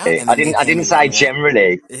 "Get me out," and I didn't say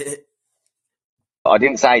generally. I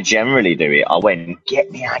didn't say generally do it. I went,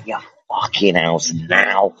 "Get me out your fucking house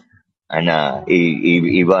now." And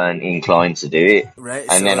he weren't inclined to do it. Right.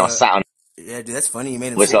 And so, then I sat on. Yeah, dude, that's funny. You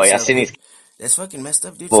made him. Was like, I seen his. That's fucking messed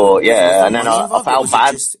up, dude. Well, so, yeah, and then I felt was bad.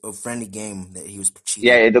 It just a friendly game that he was cheating?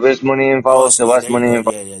 Yeah, there was money involved. So there was money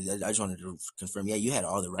involved. Yeah. I just wanted to confirm. Yeah, you had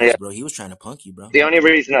all the rights, bro. He was trying to punk you, bro. The only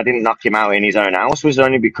reason I didn't knock him out in his own house was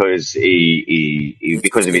only because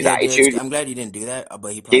because of his attitude. I'm glad you didn't do that,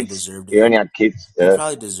 but he probably deserved it. He only had kids. He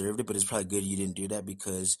probably deserved it, but it's probably good you didn't do that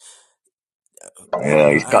because.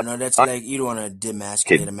 I don't know. That's like, you don't want to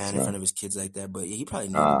demasculate a man in front of his kids like that, but he probably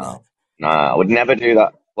needed that. Nah, I would never do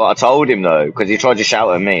that. Well, I told him though, because he tried to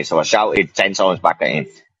shout at me, so I shouted 10 times back at him.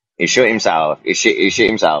 He shit himself. He shit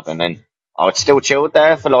himself, and then I was still chilled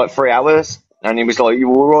there for like 3 hours. And he was like,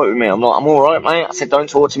 "You all right with me?" I'm like, "I'm all right, mate." I said, "Don't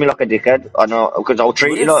talk to me like a dickhead. I know, because I'll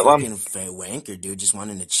treat you like one." Fucking wanker, dude, just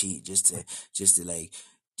wanting to cheat, just to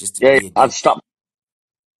yeah. I'd stop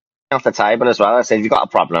off the table as well. I said, "You got a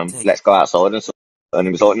problem? Let's go outside and stuff." And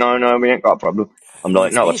he was like, "No, we ain't got a problem." I'm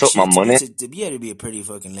like, "No, I took my money." You had to be a pretty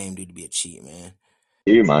fucking lame dude to be a cheat, man.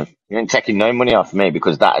 You, man, you ain't taking no money off me,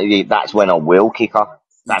 because that's when I will kick off.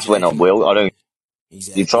 That's when I will. I don't.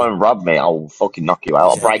 Exactly. You try and rob me, I'll fucking knock you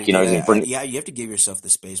out. I'll break your nose in front of you. Yeah, you have to give yourself the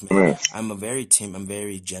space, man. I'm very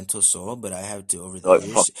gentle soul, but I have to, over the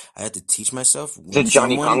years, I have to teach myself when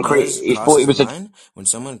Johnny Concrete. He thought he was when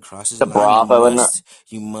someone crosses the line,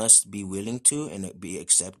 you must be willing to and be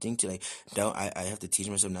accepting to, like, I have to teach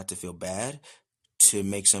myself not to feel bad to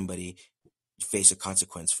make somebody face a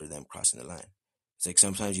consequence for them crossing the line. It's like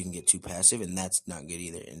sometimes you can get too passive, and that's not good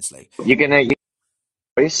either. And it's like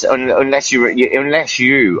unless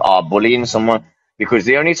you are bullying someone, because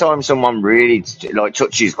the only time someone really like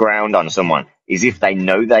touches ground on someone is if they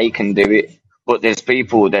know they can do it. But there's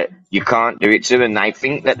people that you can't do it to, and they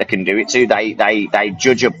think that they can do it to. They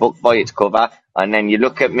judge a book by its cover, and then you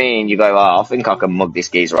look at me and you go, "Oh, I think I can mug this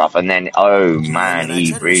geezer off," and then, oh man,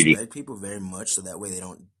 he really. I respect people very much, so that way they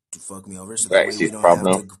don't fuck me over. So that way we don't have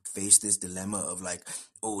to face this dilemma of like,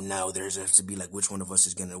 oh, now there's to be like, which one of us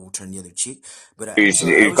is gonna turn the other cheek. But who's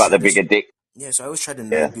got the bigger dick? Yeah, so I always try to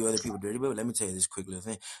Yeah, not do other people dirty, but let me tell you this quick little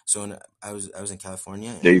thing. So when I was in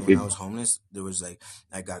California, and when I stupid. was homeless, there was like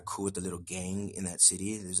I got cool with the little gang in that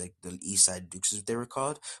city. There's like the East Side Dukes, as they were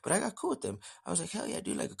called, but I got cool with them. I was like, hell yeah,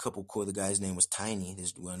 dude, like a couple cool. The guy's name was Tiny.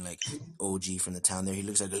 This one like OG from the town there. He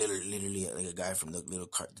looks like a literally like a guy from the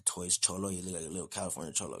the toys cholo. He looked like a little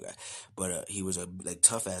California cholo guy, but he was a like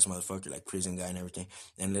tough ass motherfucker, like prison guy and everything.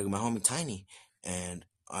 And look, my homie Tiny, and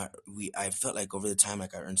I felt like over the time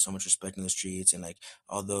like I earned so much respect in the streets, and like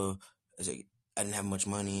although it's like I didn't have much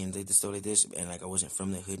money and stuff like this, and like I wasn't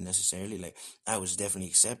from the hood necessarily, like I was definitely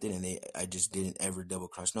accepted, and I just didn't ever double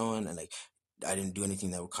cross no one, and like I didn't do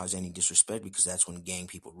anything that would cause any disrespect, because that's when gang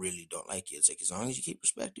people really don't like you. It's like as long as you keep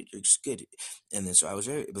respected, you're just good. And then so I was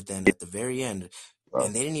very, but then at the very end, Bro.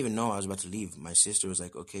 and they didn't even know I was about to leave. My sister was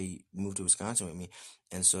like, "Okay, move to Wisconsin with me,"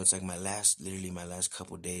 and so it's like literally my last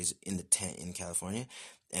couple days in the tent in California,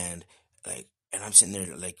 and like and I'm sitting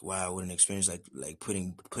there like, wow, what an experience! Like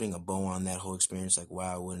putting a bow on that whole experience. Like,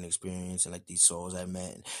 wow, what an experience! And like these souls I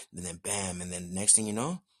met, and then bam, and then next thing you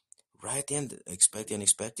know, right at the end, expected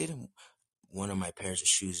unexpected, one of my pairs of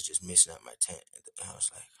shoes is just missing out my tent. And I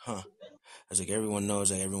was like, huh. I was like, everyone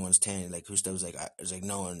knows, like everyone's tent, like who stuff was like, I was like,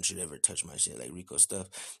 no one should ever touch my shit, like Rico stuff.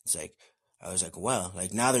 It's like, I was like, well,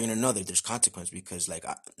 like now they're gonna know that there's consequence, because like,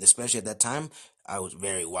 especially at that time, I was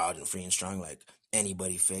very wild and free and strong. Like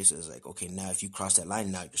anybody faces, like, okay, now if you cross that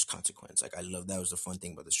line, now there's consequence. Like I love that was the fun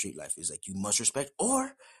thing about the street life, is like you must respect,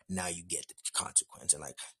 or now you get the consequence. And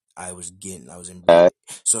like I was Uh,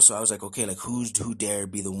 so I was like, okay, like who dare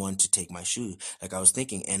be the one to take my shoe? Like I was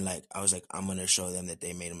thinking, and like I was like, I'm gonna show them that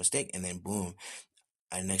they made a mistake, and then boom,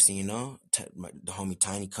 and next thing you know, the homie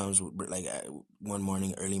Tiny comes like one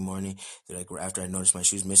morning, early morning. They're like, after I noticed my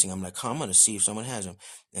shoes missing, I'm like, huh, I'm gonna see if someone has them.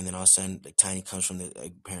 And then all of a sudden, like Tiny comes from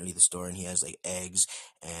apparently the store, and he has like eggs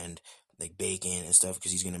and like bacon and stuff,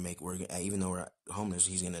 because he's gonna make even though we're homeless,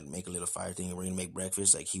 he's gonna make a little fire thing, and we're gonna make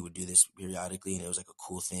breakfast. Like he would do this periodically, and it was like a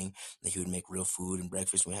cool thing. Like he would make real food and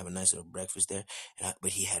breakfast. We have a nice little breakfast there,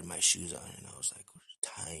 but he had my shoes on, and I was like,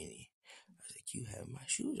 Tiny. I was like, you have my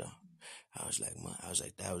shoes on. I was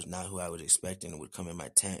like, that was not who I was expecting would come in my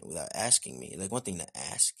tent without asking me. Like one thing to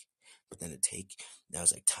ask, but then to take. And I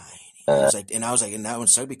was like, Tiny. He was like, and I was like, and that one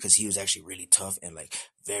sucked because he was actually really tough and like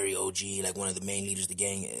very OG, like one of the main leaders of the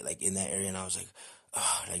gang, like in that area. And I was like,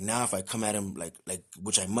 oh, like now if I come at him, like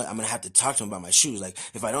which I'm gonna have to talk to him about my shoes. Like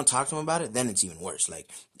if I don't talk to him about it, then it's even worse. Like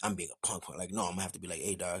I'm being a punk. Like no, I'm gonna have to be like,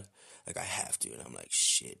 hey dog. Like I have to, and I'm like,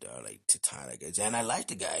 shit, dog. Like to time, like, and I like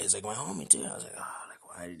the guy. He's like my homie too. I was like, oh,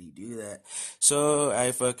 like why did he do that? So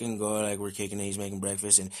I fucking go, like we're kicking it. He's making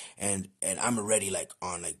breakfast, and I'm already like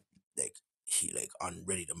on like he like on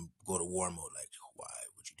ready to go to war mode. Like why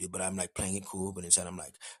would you do? But I'm like playing it cool. But inside I'm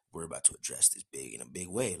like, we're about to address this big in a big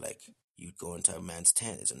way. Like you go into a man's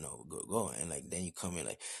tent, it's a no go, and like then you come in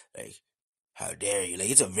like how dare you?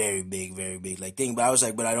 Like it's a very big like thing. But I was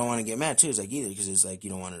like, but I don't want to get mad too. It's like either because it's like you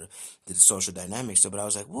don't want to the social dynamics stuff. But I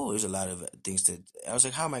was like, whoa, there's a lot of things to. I was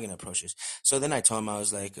like, how am I gonna approach this? So then I told him I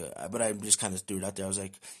was like, but I just kind of threw it out there. I was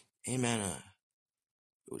like, hey man,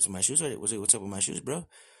 was my shoes? What's up with my shoes, bro?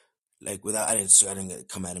 Like without I didn't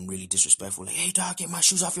come at him really disrespectful. Like, hey dog, get my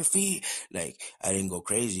shoes off your feet. Like I didn't go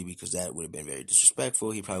crazy because that would have been very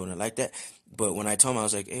disrespectful. He probably wouldn't like that. But when I told him, I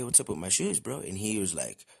was like, hey, what's up with my shoes, bro? And he was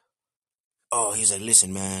like, oh, he's like,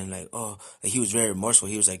 listen, man, like, oh, like, he was very remorseful.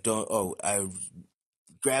 He was like, don't, oh, I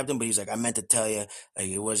grabbed him, but he's like, I meant to tell you, like,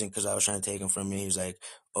 it wasn't because I was trying to take him from me. He was like,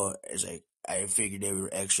 oh, it's like, I figured they were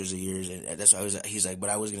extras of yours, and that's why he's like, but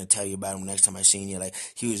I was gonna tell you about him next time I seen you. Like,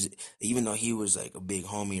 he was, even though he was like a big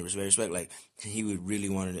homie and was very respect, like, he would really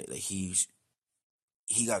wanted it, like,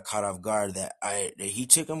 he got caught off guard that he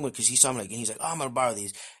took them because he saw him like, and he's like, oh, I'm gonna borrow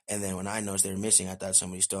these. And then when I noticed they were missing, I thought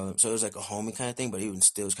somebody stole them. So it was like a homie kind of thing, but even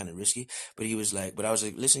still was kind of risky. But he was like, but I was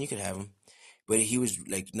like, listen, you could have them. But he was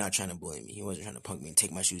like not trying to bully me. He wasn't trying to punk me and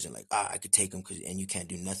take my shoes and like, I could take them and you can't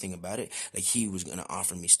do nothing about it. Like he was gonna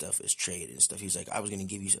offer me stuff as trade and stuff. He was like, I was gonna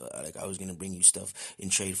give you like I was gonna bring you stuff in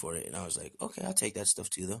trade for it. And I was like, okay, I'll take that stuff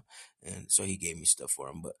too though. And so he gave me stuff for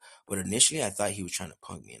him. But initially I thought he was trying to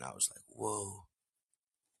punk me, and I was like, whoa.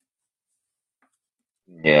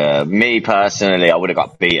 yeah, me personally, I would have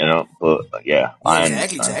got beaten up, but yeah, Yeah, I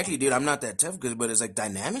exactly, understand. exactly, dude. I'm not that tough, but it's like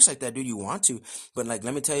dynamics like that, dude. You want to, but like,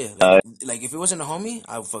 let me tell you, Uh, like if it wasn't a homie,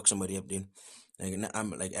 I would fuck somebody up, dude. Like,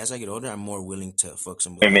 I'm like as I get older, I'm more willing to fuck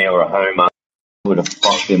somebody me up. or a homo would have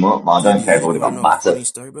fucked him up. I Dude, don't care if I you would have want to got know a funny battered.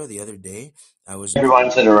 story, bro? The other day, I was, Everyone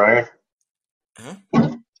to their own. huh?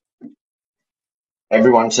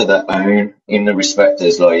 Everyone to their own in the respect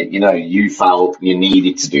as like, you felt you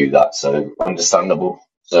needed to do that, so understandable.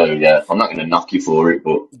 So yeah, I'm not going to knock you for it,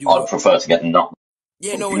 but Dude, I'd prefer to get knocked.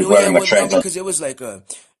 Yeah, no, He was yeah, wearing my well, no, trainers. because it was like,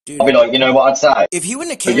 dude, I'd be like, you know what I'd say? if he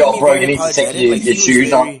wouldn't have But came at yo, me bro, very you need to take apologetic, like your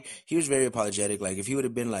shoes off. he was very apologetic. Like if he would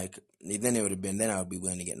have been like, then it would have been, then I would be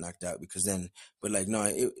willing to get knocked out because then, but like no,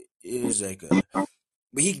 it was like,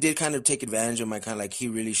 but he did kind of take advantage of my kind of like he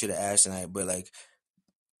really should have asked, but like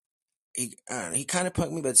he, I don't know, he kind of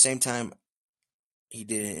punked me, but at the same time, he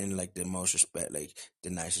did it in like the most respect, like the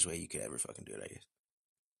nicest way you could ever fucking do it, I guess.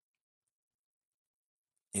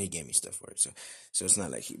 And he gave me stuff for it, so it's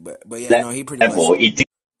not like but yeah, no, he pretty much. Level, he did.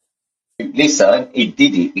 Listen, he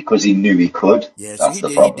did it because he knew he could. Yeah, so That's he the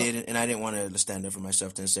did, problem. and I didn't want to stand up for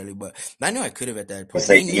myself necessarily, but I knew I could have at that point, It's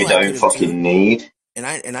and he like knew you I don't could have too, fucking need. and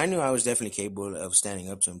I knew I was definitely capable of standing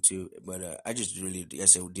up to him too, but I just really, I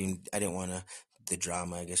said, I didn't want the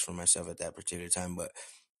drama, I guess, for myself at that particular time, but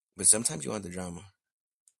sometimes you want the drama,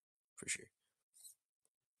 for sure.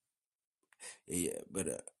 Yeah, but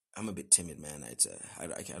I'm a bit timid, man. It's I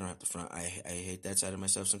don't have to front. I hate that side of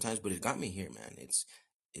myself sometimes, but it got me here, man.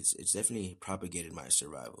 It's definitely propagated my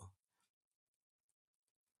survival.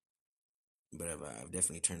 But I've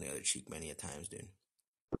definitely turned the other cheek many a times, dude.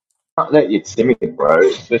 Not that you're timid, bro.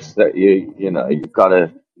 It's just that you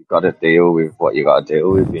gotta deal with what you gotta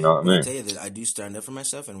deal with. You know what When I I mean? tell you that I do stand up for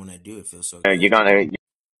myself, and when I do, it feels so You're good. gonna run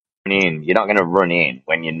in. You're not gonna run in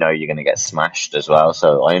when you know you're gonna get smashed as well.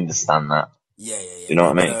 So I understand that. Yeah. You know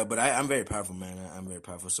No, what I mean? but I'm very powerful, man. I'm very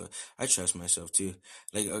powerful, so I trust myself too.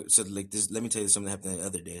 Like so, like this. Let me tell you something that happened the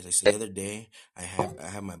other day. Like so the other day, I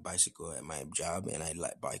have my bicycle at my job, and I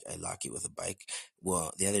lock it with a bike.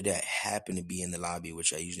 Well, the other day I happened to be in the lobby,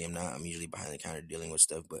 which I usually am not. I'm usually behind the counter dealing with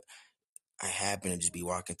stuff, but I happened to just be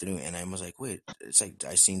walking through, and I was like, wait, it's like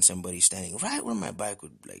I seen somebody standing right where my bike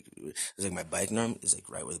would like. It's like my bike norm is like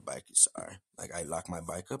right where the bikes are. Like I lock my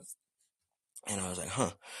bike up. And I was like,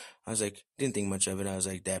 huh. I was like, didn't think much of it. I was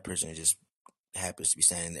like, that person just happens to be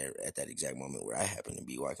standing there at that exact moment where I happen to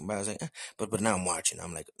be walking by. I was like, but now I'm watching.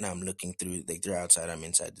 I'm like, now I'm looking through. Like they're outside. I'm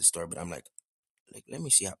inside the store, but I'm like, let me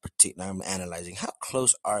see how particular. I'm analyzing how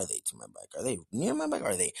close are they to my bike? Are they near my bike?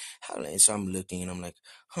 Are they how? And so I'm looking, and I'm like,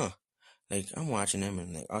 huh. Like I'm watching them,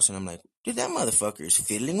 and like all of a sudden I'm like, dude, that motherfucker is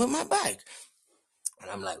fiddling with my bike.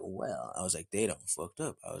 And I'm like, well, I was like, they don't fucked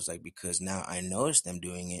up. I was like, because now I noticed them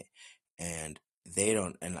doing it, and they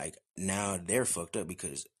don't, and like now they're fucked up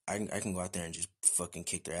because I can go out there and just fucking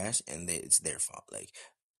kick their ass, and it's their fault. Like,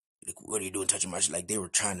 what are you doing touching my shit? Like, they were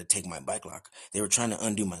trying to take my bike lock. They were trying to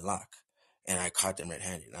undo my lock. And I caught them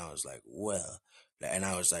red-handed. And I was like, well. And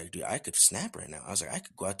I was like, dude, I could snap right now. I was like, I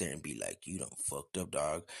could go out there and be like, you done fucked up,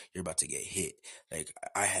 dog. You're about to get hit. Like,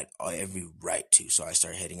 I had every right to. So I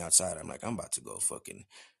started heading outside. I'm like, I'm about to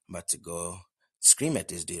go scream at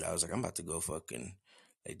this dude. I was like, I'm about to go fucking.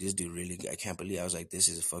 Like, this dude really, I can't believe. I was like, this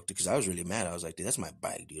is fucked up. Because I was really mad. I was like, dude, that's my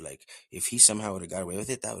bike, dude. Like, if he somehow would have got away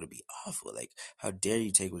with it, that would have been awful. Like, how dare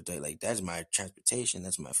you take with that? Like, that's my transportation.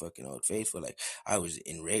 That's my fucking Old Faithful. Like, I was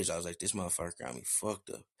enraged. I was like, this motherfucker got me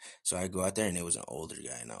fucked up. So I go out there, and it was an older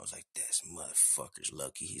guy. And I was like, this motherfucker's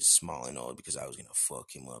lucky he's small and old because I was going to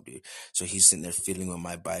fuck him up, dude. So he's sitting there fiddling with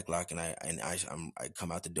my bike lock. And I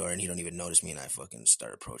come out the door, and he don't even notice me. And I fucking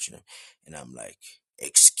start approaching him. And I'm like,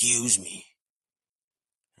 excuse me.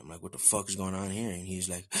 I'm like, what the fuck is going on here? And he's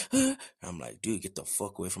like, I'm like, dude, get the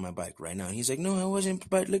fuck away from my bike right now. And he's like, no, I wasn't,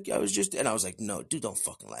 but look, I was just, and I was like, no, dude, don't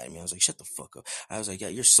fucking lie to me. I was like, shut the fuck up. I was like, yeah,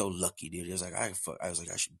 you're so lucky, dude. He was like, I was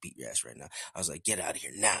like, I should beat your ass right now. I was like, get out of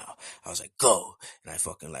here now. I was like, go. And I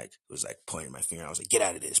fucking like, was like pointing my finger. I was like, get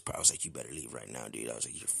out of this, bro. I was like, you better leave right now, dude. I was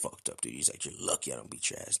like, you're fucked up, dude. He's like, you're lucky I don't beat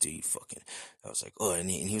your ass, dude. You fucking, I was like, oh, and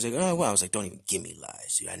he was like, oh, well, I was like, don't even give me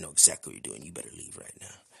lies, dude. I know exactly what you're doing. You better leave right now.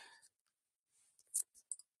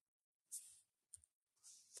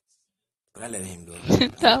 But I let him go.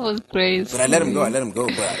 That was great. But I let him go. I let him go.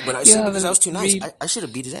 But I You said have because I a was too nice. real. I should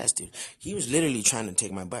have beat his ass, dude. He was literally trying to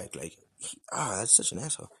take my bike. Like, that's such an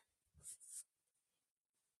asshole.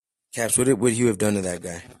 Kapz, what would you have done to that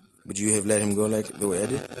guy? Would you have let him go like the way I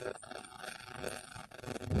did?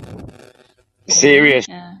 Serious.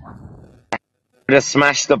 Yeah. Would have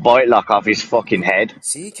smashed the bike lock off his fucking head.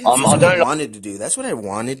 See, Kapz, that's I what I don't wanted to do. That's what I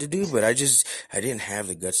wanted to do, but I didn't have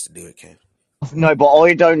the guts to do it, Kapz. No, but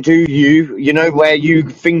I don't do you. You know where you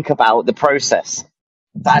think about the process.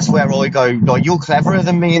 That's where I go. Like you're cleverer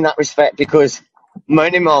than me in that respect because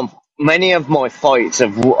many of my fights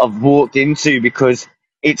have walked into because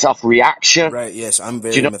it's off reaction. Right? Yes, I'm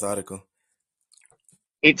Do you very know? methodical.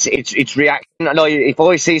 It's reaction. Like if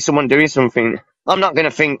I see someone doing something, I'm not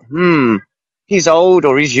gonna think, he's old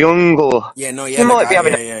or he's young or Yeah, no, he yeah, like might be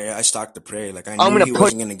having. I stalked the prey. Like I I'm knew gonna he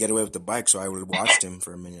push. wasn't gonna get away with the bike, so I would have watched him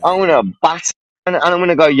for a minute. I'm Like, gonna bat and I'm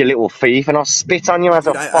gonna go, you little thief, and I'll spit on you as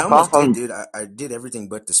Dude, a I fuck almost off. did, dude. I did everything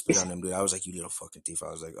but to spit on him, dude. I was like, you little fucking thief.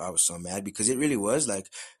 I was so mad because it really was like,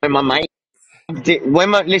 When my mate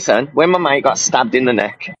when my mate got stabbed in the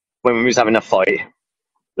neck when we was having a fight,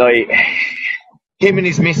 like him and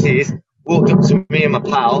his missus walked up to me and my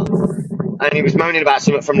pal, and he was moaning about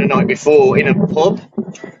something from the night before in a pub,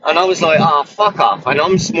 and I was like, "Ah, oh, fuck off!" And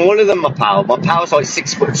I'm smaller than my pal. My pal's like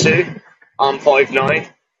 6'2". I'm 5'9".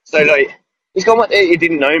 So like, he's gone. What? He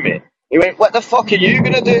didn't know me. He went, "What the fuck are you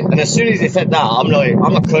gonna do?" And as soon as he said that, I'm like,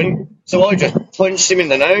 "I'm a cunt." So I just punched him in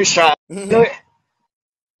the nose straight. Like,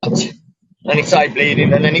 and he started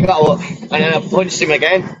bleeding, and then he got up, and then I punched him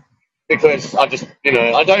again because I just,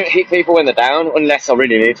 I don't hit people when they're down unless I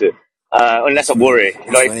really need to, unless it's I funny. worry.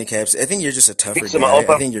 It's Like, funny, Caps. I think you're just a pick tougher someone guy. up.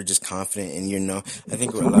 I think you're just confident, and I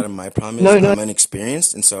think a lot of my problem is No, no, I'm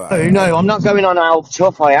inexperienced, and so no, I'm not going on how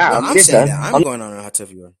tough I well, am. I'm saying that Listen, I'm going on how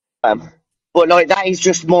tough you are. but like that is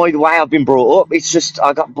just the way I've been brought up. It's just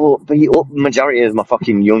I got beat up majority of my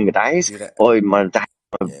fucking younger days Dude, by my dad,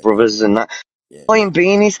 my yeah, man. brothers, and that. Yeah, Point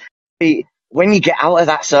being is, when you get out of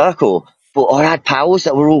that circle, but I had pals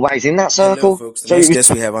that were always in that and circle, folks, the so next it was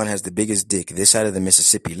guest we have on has the biggest dick this side of the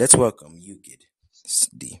Mississippi. Let's welcome you, kid.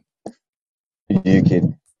 D. you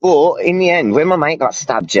kid. But in the end, when my mate got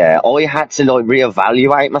stabbed, yeah, I had to like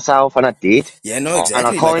reevaluate myself, and I did. Yeah, no, And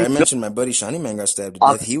I exactly. Like I kind of, mentioned, my buddy Shawnee Man got stabbed to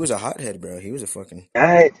I, death. He was a hothead, bro. He was a fucking.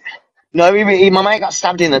 uh, no, my mate got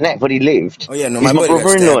stabbed in the neck, but he lived. Oh yeah, no, He's my my buddy got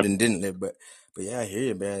brother-in-law. stabbed and didn't live, but yeah, I hear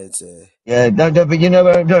you, man. It's Yeah, no, but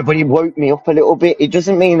no, but he woke me up a little bit. It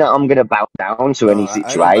doesn't mean that I'm gonna bow down to no, any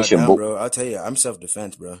I don't bow situation, down, but bro. I'll tell you, I'm self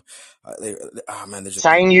defense, bro. Oh man, there's just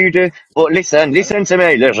like, saying you do. But listen to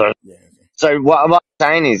me, listen. yeah, okay. So what I'm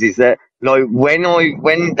saying is that like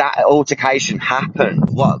when that altercation happened,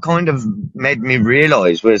 what kind of made me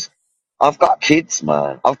realise was I've got kids,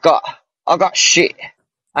 man. I've got shit,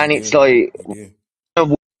 You and it's do, like you do.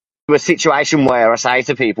 a situation where I say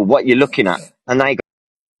to people, "What you looking at?" and they go,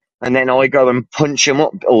 and then I go and punch them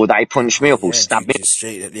up, or they punch me Oh up, or yeah, stab dude, me. just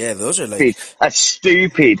straight. Yeah, those are like, A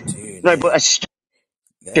stupid, dude, no, but yeah, a stupid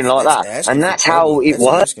thing like that's that, asking and for that's how trouble. it That's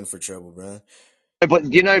works. asking for trouble, bro. But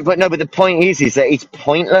the point is that it's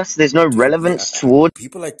pointless. There's no Dude, yeah, relevance towards.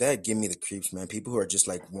 people like that give me the creeps, man. People who are just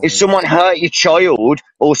like If wanting. someone hurt your child,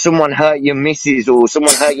 or someone hurt your missus, or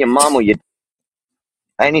someone hurt your mum, or your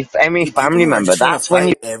any Dude, people family who are member, just trying to that's when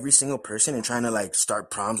you. fight every single person and trying to like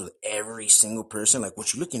start problems with every single person, like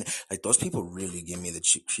what you looking at, like those people really give me the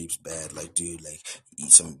creeps bad. Like, dude, like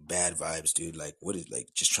eat some bad vibes, dude. Like, what is like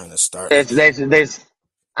just trying to start There's like, there's there's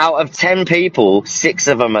out of 10 people, 6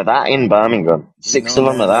 of them are that in Birmingham. dude, 6 no of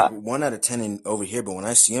them are man, like that. 1 out of 10 over here. But when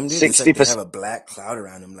I see them, dude, it's like they 60%. have a black cloud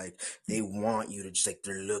around them. Like they want you to just like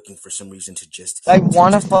they're looking for some reason to They just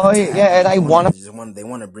want to fight. attack Yeah, you. they want to. They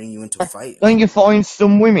want to bring you into fight. Don't you find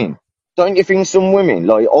some women? Don't you think some women,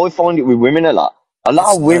 like I find it with women a lot. A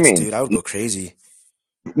lot It's of nuts, women. dude. I would go crazy.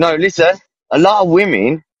 No, listen. A lot of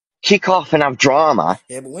women kick off and have drama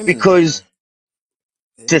Yeah, but women, yeah. because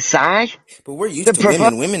Yeah. to say But we're the used to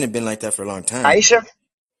prefer women. Women have been like that for a long time. Aisha,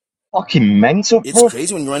 fucking mental, It's bro.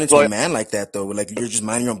 crazy when you run into a Like, man like that, though. Like you're just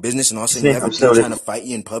minding your own business, and all of a sudden you Sniff, have a I'm dude still trying to listening. fight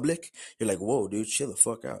you in public. You're like, "Whoa, dude, chill the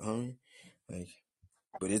fuck out, homie." Like,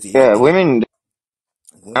 but it's yeah, Yeah, but women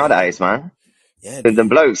yeah, nowadays, man. yeah, The dude.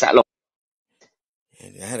 blokes that look.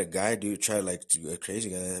 And I had a guy, dude, try like a crazy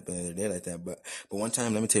guy that happened the other day like that. But one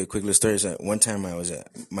time, let me tell you a quick little story. So one time I was at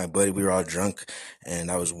my buddy, we were all drunk,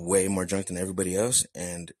 and I was way more drunk than everybody else,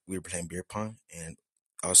 and we were playing beer pong, and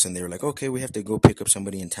all of a sudden they were like, "Okay, we have to go pick up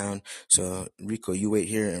somebody in town. So Rico, you wait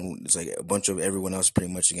here," and it's like a bunch of everyone else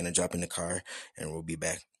pretty much is gonna drop in the car, and we'll be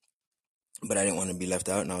back. But I didn't want to be left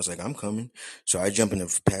out, and I was like, "I'm coming." So I jump in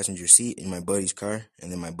the passenger seat in my buddy's car,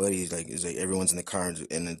 and then my buddy's like, "Is like everyone's in the car,"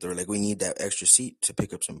 and then they're like, "We need that extra seat to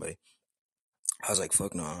pick up somebody." I was like,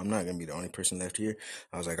 "Fuck no, I'm not gonna be the only person left here."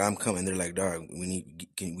 I was like, "I'm coming." They're like, "Dog, we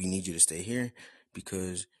need you to stay here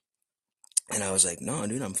because," and I was like, "No,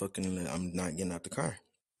 dude, I'm not getting out the car."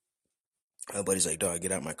 My buddy's like, "Dog,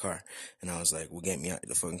 get out my car," and I was like, "Well, get me out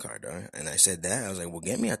the fucking car, dog." And I said that I was like, "Well,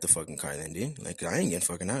 get me out the fucking car, then, dude. Like, I ain't getting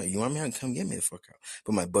fucking out. You want me out? Come get me the fuck out."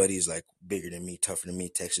 But my buddy's like bigger than me, tougher than me,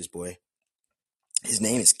 Texas boy. His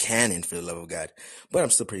name is Cannon, for the love of God, but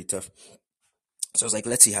I'm still pretty tough. So I was like,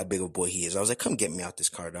 let's see how big of a boy he is. I was like, come get me out this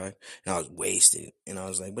car, dog. And I was wasted. And I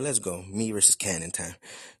was like, but let's go. Me versus Cannon time.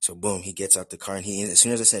 So boom, he gets out the car. And as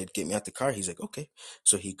soon as I said, get me out the car, he's like, okay.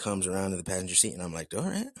 So he comes around to the passenger seat. And I'm like, all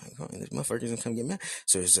right, this motherfucker's gonna come get me out.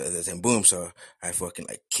 So then boom. So I fucking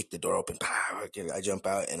like kick the door open. Pow, I jump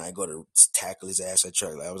out and I go to tackle his ass.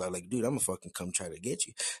 I was like, dude, I'm gonna fucking come try to get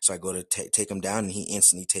you. So I go to take him down and he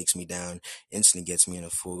instantly takes me down, instantly gets me in a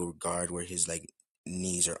full guard where his like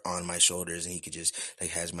knees are on my shoulders and he could just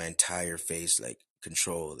like has my entire face like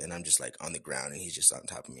controlled and I'm just like on the ground and he's just on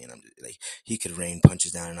top of me and I'm just, like he could rain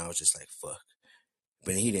punches down and I was just like fuck,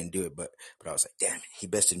 but he didn't do it, but I was like damn it, he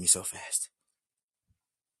bested me so fast.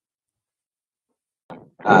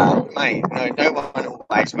 Mate, no one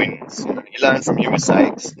always wins. You learn from your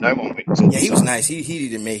mistakes. No one wins all Yeah, the he was time. nice. He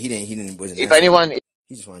wasn't If nasty. anyone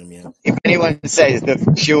He just wanted me out. If anyone says they've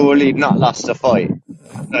surely not lost a fight,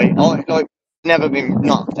 I've never been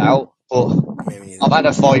knocked out, but I've had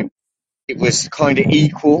a fight. It was kind of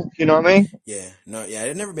equal. You know what I mean? Yeah,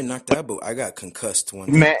 I'd never been knocked out, but I got concussed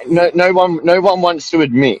one time. No one wants to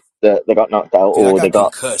admit that they got knocked out. Dude, or I they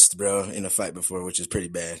got got concussed, bro, in a fight before, which is pretty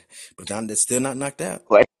bad. But now that's still not knocked out.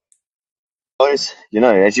 You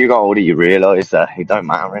know, as you got older, you realise that it don't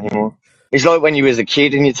matter anymore. It's like when you was a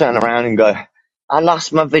kid and you turn around and go, I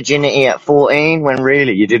lost my virginity at 14 when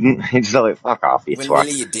really you didn't. It's like, fuck off, you When twat.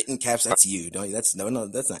 really you didn't, Kapz, that's you. That's not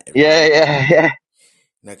everybody. Yeah.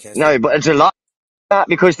 No, Kapz, No, but it's a lot of that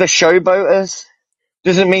because they're showboaters.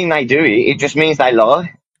 Doesn't mean they do it. It just means they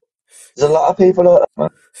lie. There's a lot of people like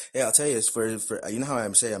that. Yeah, I'll tell you, it's for you know how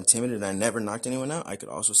I'm saying I'm timid and I never knocked anyone out? I could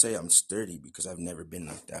also say I'm sturdy because I've never been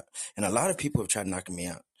knocked out. And a lot of people have tried knocking me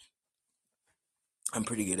out. I'm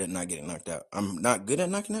pretty good at not getting knocked out. I'm not good at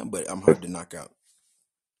knocking out, but I'm hard to knock out.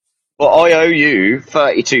 Well, I owe you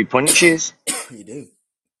 32 punches. You do.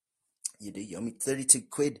 You owe me 32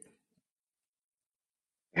 quid.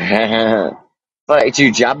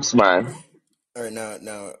 32 jabs, man. All right,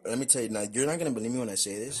 now, let me tell you, now, you're not going to believe me when I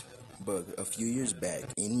say this, but a few years back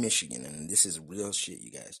in Michigan, and this is real shit, you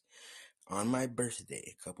guys, on my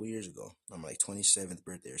birthday, a couple years ago, on my 27th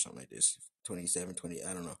birthday or something like this, 27, 20,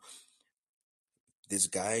 I don't know, this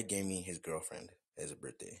guy gave me his girlfriend as a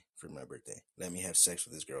birthday, for my birthday. Let me have sex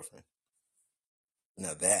with his girlfriend.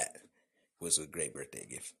 Now that was a great birthday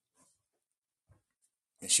gift.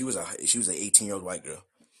 And she was an 18-year-old white girl.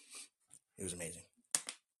 It was amazing.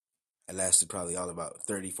 It lasted probably all about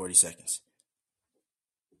 30, 40 seconds.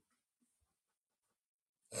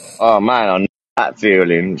 Oh, man, I know that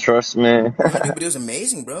feeling. Trust me. No, dude, but it was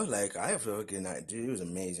amazing, bro. Like, dude, it was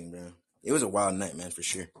amazing, bro. It was a wild night, man, for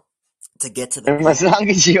sure. To get to the point. As long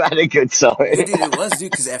as you had a good time. Yeah, dude, it was,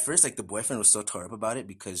 dude, because at first, like, the boyfriend was so tore up about it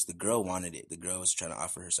because the girl wanted it. The girl was trying to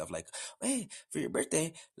offer herself, like, hey, for your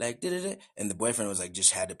birthday, like, da-da-da. And the boyfriend was, like,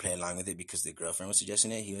 just had to play along with it because the girlfriend was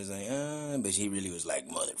suggesting it. He was like, but he really was like,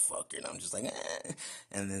 motherfucker. And I'm just like,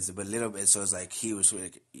 And then, but little bit, so it's like, he was,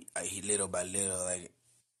 like, he little by little, like,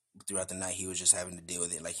 throughout the night, he was just having to deal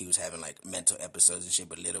with it. Like, he was having, like, mental episodes and shit.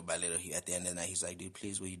 But little by little, at the end of the night, he's like, dude,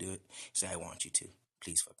 please, will you do it? He said, I want you to.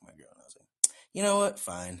 Please fuck my girl. And I was like, you know what?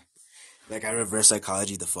 Fine. Like, I reverse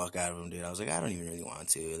psychology the fuck out of him, dude. I was like, I don't even really want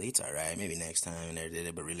to. Like, it's all right. Maybe next time. And I did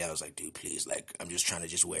it. But really, I was like, dude, please. Like, I'm just trying to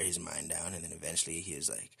just wear his mind down. And then eventually, he was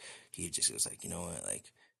like, you know what?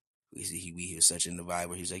 Like, he was such in the vibe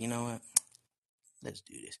where he was like, you know what? Let's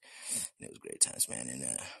do this. And it was great times, man. And,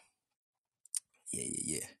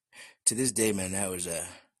 yeah. To this day, man, that was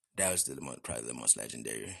probably one of the most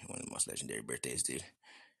legendary birthdays, dude.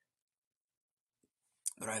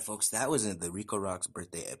 All right, folks, that was the Rico Roxx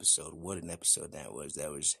birthday episode. What an episode that was.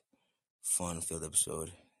 That was fun-filled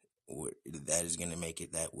episode. That is going to make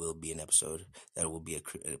it. That will be an episode. That will be a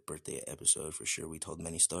birthday episode for sure. We told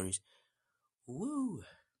many stories. Woo!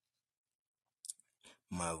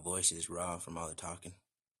 My voice is raw from all the talking.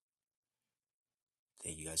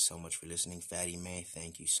 Thank you guys so much for listening. Fateme,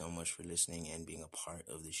 thank you so much for listening and being a part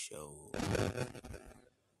of the show.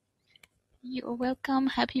 You're welcome.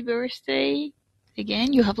 Happy birthday.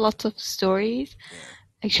 Again, you have lots of stories.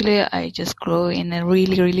 Yeah. Actually, I just grew in a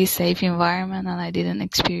really, really safe environment and I didn't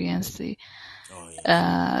experience the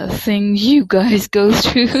thing you guys go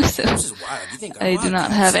through. Yeah, so Kapz is wild. You think I do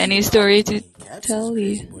not have any story to tell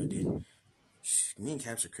you. Boy, me and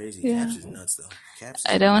Kapz are crazy. Yeah. Kapz is nuts, though.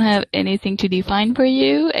 I don't have anything to define for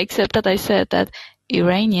you, except that I said that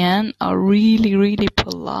Iranians are really, really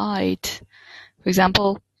polite. For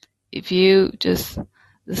example, if you just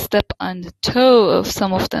step on the toe of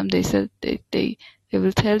some of them, they said they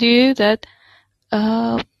will tell you that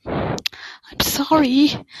I'm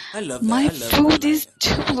sorry, my food is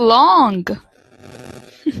too long.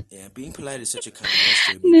 Yeah, being polite is such a kind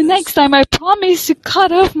gesture. The next time I promise to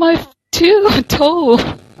cut off my toe.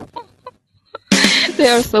 They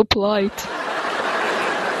are so polite.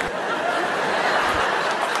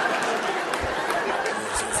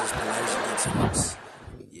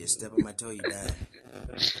 Yeah, step on my toe, you die.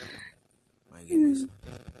 My goodness.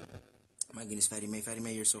 My goodness, Fateme.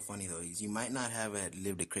 Fateme, you're so funny, though. You might not have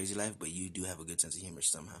lived a crazy life, but you do have a good sense of humor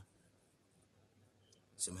somehow.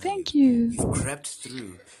 Thank you. You've crept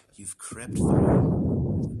through. You've crept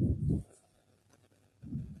through.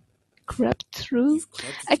 Crept through?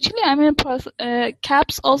 Actually, I'm in a process.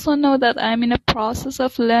 Kapz also know that I'm in a process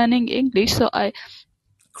of learning English, so I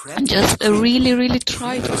just really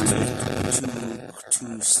try to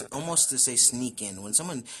almost to say sneak in. When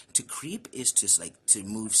someone to creep is just like to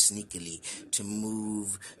move sneakily, to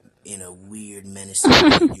move in a weird menacing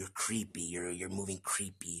way. You're creepy. You're moving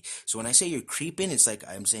creepy. So when I say you're creeping, it's like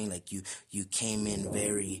I'm saying like you came in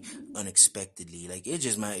very unexpectedly. Like it's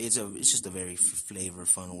just a very flavor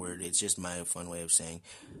fun word. It's just my fun way of saying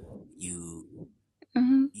you've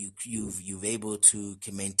able to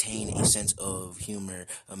maintain a sense of humor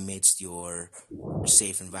amidst your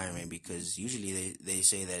safe environment, because usually they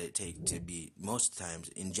say that it takes to be most times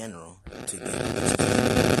in general to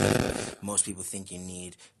get most people think you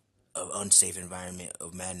need an unsafe environment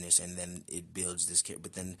of madness, and then it builds this care.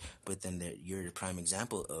 But then you're the prime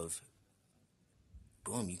example of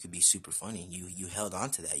boom, you could be super funny. You held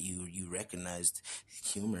on to that. You recognized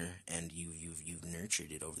humor, and you've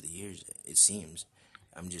nurtured it over the years. It seems.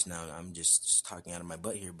 I'm just talking out of my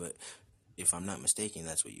butt here, but if I'm not mistaken,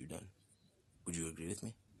 that's what you've done. Would you agree with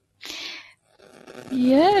me?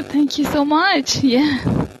 Yeah, thank you so much. Yeah.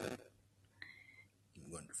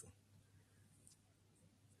 Wonderful.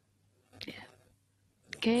 Yeah.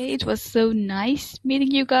 Okay, it was so nice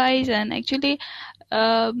meeting you guys, and actually,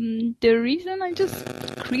 the reason I just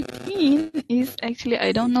creeped in is actually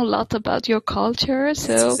I don't know a lot about your culture,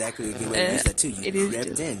 so that's exactly a good way to use that too.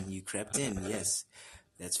 You crept in. Yes,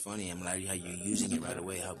 that's funny. I'm glad how you're using it right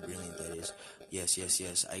away. How brilliant that is.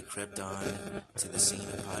 Yes. I crept on to the scene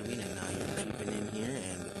of Podbean, and now you're creeping in here.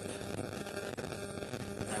 And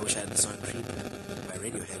I wish I had the song "Creep" by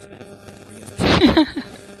Radiohead.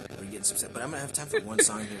 We're getting some stuff, but I'm gonna have time for one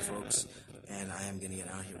song here, folks. And I am gonna get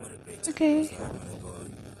out here. What a great time! Okay. So I'm gonna go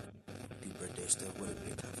do birthday stuff. What a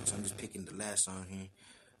great time, folks. I'm just picking the last song here.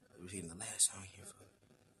 We're picking the last song here, folks.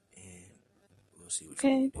 And we'll see what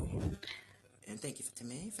we do here. And thank you,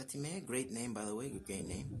 Fateme. Fateme, great name, by the way. Great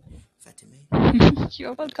name, Fateme.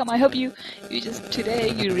 You're welcome. I hope you just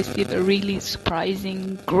today you received a really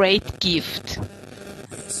surprising, great gift.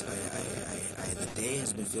 Yes, the day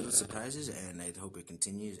has been filled with surprises, and I hope it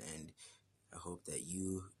continues. And I hope that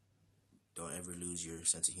you don't ever lose your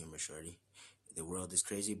sense of humor, shorty. The world is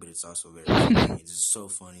crazy, but it's also very funny. It's just so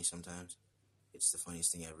funny sometimes. It's the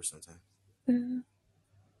funniest thing ever sometimes.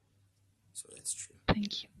 So that's true.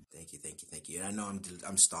 Thank you. Thank you. And I know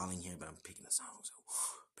I'm stalling here, but I'm picking a song, so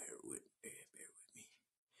bear with me.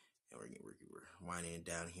 And we're winding it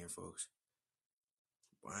down here, folks.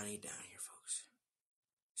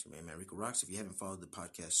 So, man, Rico Roxx. If you haven't followed the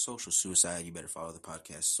podcast Social Suicide, you better follow the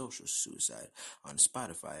podcast Social Suicide on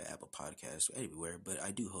Spotify, Apple Podcasts, everywhere. But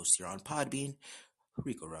I do host here on Podbean.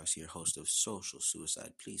 Rico Roxx here, host of Social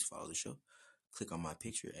Suicide. Please follow the show. Click on my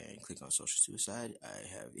picture and click on Social Suicide. I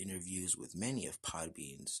have interviews with many of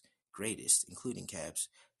Podbean's greatest, including Kapz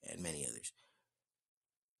and many others.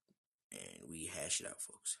 And we hash it out,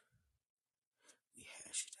 folks. We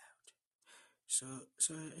hash it out.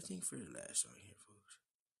 So I think for the last song here, folks.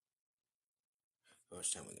 How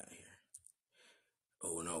much time we got here?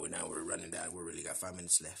 Oh no, now we're running down. We really got 5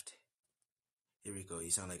 minutes left. Here we go.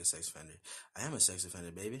 You sound like a sex offender. I am a sex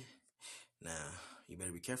offender, baby. Now, you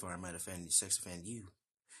better be careful or I might sex offend you.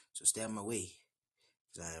 So stay out of my way,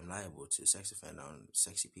 because I am liable to sex offend on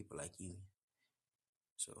sexy people like you.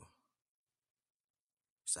 So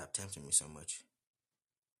stop tempting me so much.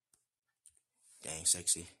 Dang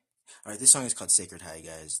sexy. Alright, this song is called Sacred High,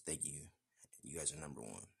 guys. Thank you. You guys are number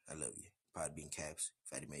one. I love you. Podbean, Kapz,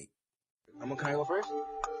 Fateme. Can I go first?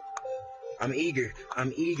 I'm eager.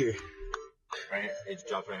 Right here. It's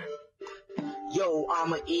jump in. Yo,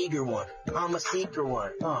 I'm an eager one. I'm a seeker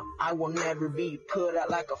one. I will never be put out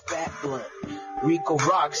like a fat blunt. Rico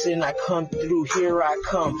Roxx and I come through, here I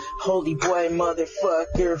come. Holy boy,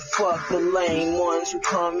 motherfucker, fuck the lame ones who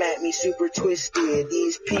come at me super twisted.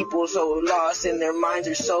 These people so lost and their minds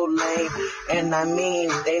are so lame. And I mean,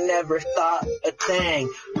 they never thought a thing.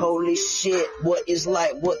 Holy shit, what is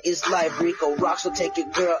life? What is life? Rico Roxx will take your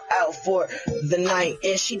girl out for the night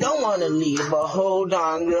and she don't wanna leave. But hold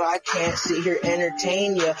on, girl, I can't sit here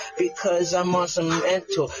entertain ya because I'm on some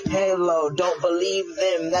mental. Halo, don't believe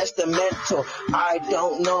them, that's the mental. I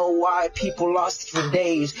don't know why people lost for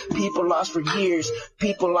days, people lost for years,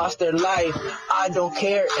 people lost their life. I don't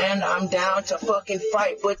care and I'm down to fucking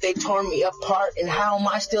fight, but they tore me apart and how am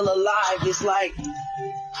I still alive? It's like,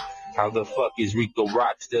 how the fuck is Rico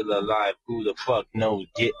Roxx still alive? Who the fuck knows?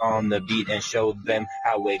 Get on the beat and show them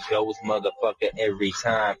how it goes, motherfucker, every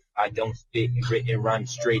time. I don't spit written rhyme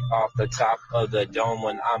straight off the top of the dome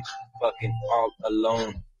when I'm fucking all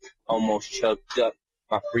alone. Almost choked up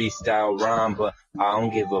my freestyle rhyme, but I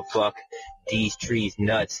don't give a fuck. These trees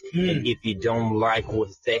nuts. And if you don't like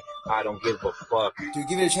what's there, I don't give a fuck. Dude,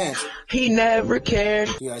 give it a chance. he never cared.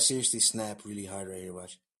 Dude, I seriously snap really hard right here,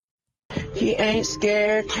 watch. He ain't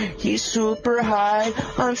scared, he's super high,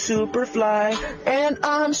 I'm super fly, and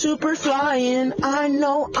I'm super flying. I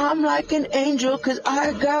know I'm like an angel, cause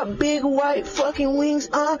I got big white fucking wings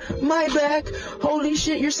on my back. Holy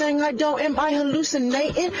shit, you're saying I don't, am I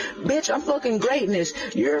hallucinating? Bitch, I'm fucking greatness,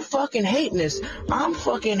 you're fucking hateness, I'm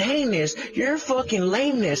fucking heinous, you're fucking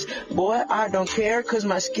lameness. Boy, I don't care, cause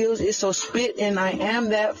my skills is so spit, and I am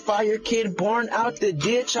that fire kid born out the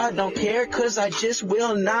ditch. I don't care, cause I just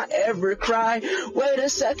will not ever cry. Wait a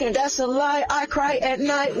second, that's a lie. I cry at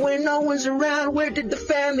night when no one's around. Where did the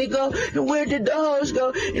family go? And where did the hoes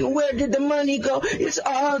go? And where did the money go? It's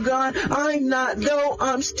all gone. I'm not though.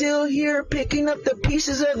 I'm still here picking up the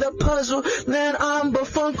pieces of the puzzle. Then I'm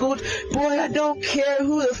befuncled. Boy, I don't care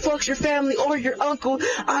who the fuck's your family or your uncle.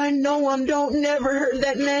 I know I don't never heard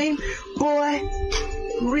that name. Boy,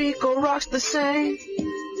 Rico Roxx the same.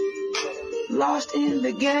 Lost in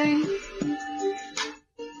the game.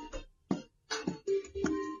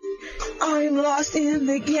 I'm lost in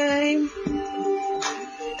the game.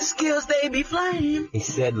 The skills they be flame. He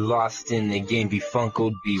said lost in the game,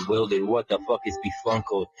 befunkled, bewildered. What the fuck is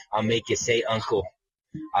befunkled? I'll make you say uncle.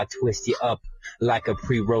 I'll twist you up like a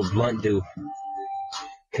pre-roll blunt do.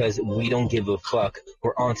 Cause we don't give a fuck.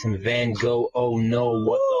 We're on some Van Gogh, oh no,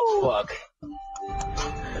 what the fuck?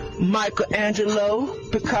 Michelangelo,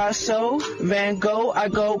 Picasso, Van Gogh, I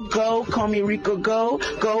go, call me Rico,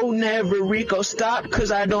 go, never Rico, stop,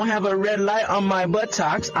 cause I don't have a red light on my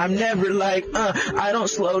buttocks. I'm never like, I don't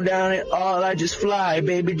slow down at all, I just fly,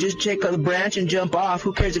 baby, just check a branch and jump off,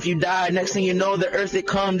 who cares if you die, next thing you know, the earth it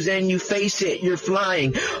comes and you face it, you're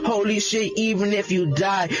flying, holy shit, even if you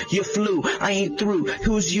die, you flew, I ain't through,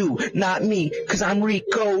 who's you, not me, cause I'm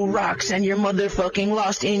Rico Roxx, and you're motherfucking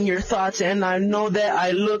lost in your thoughts, and I know that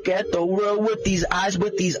I look at the world with these eyes,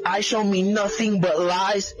 but these eyes show me nothing but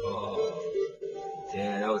lies. Oh,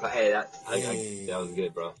 damn, that was, hey, that was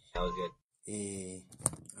good, bro. That was good. Hey.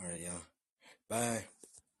 Alright, y'all. Bye.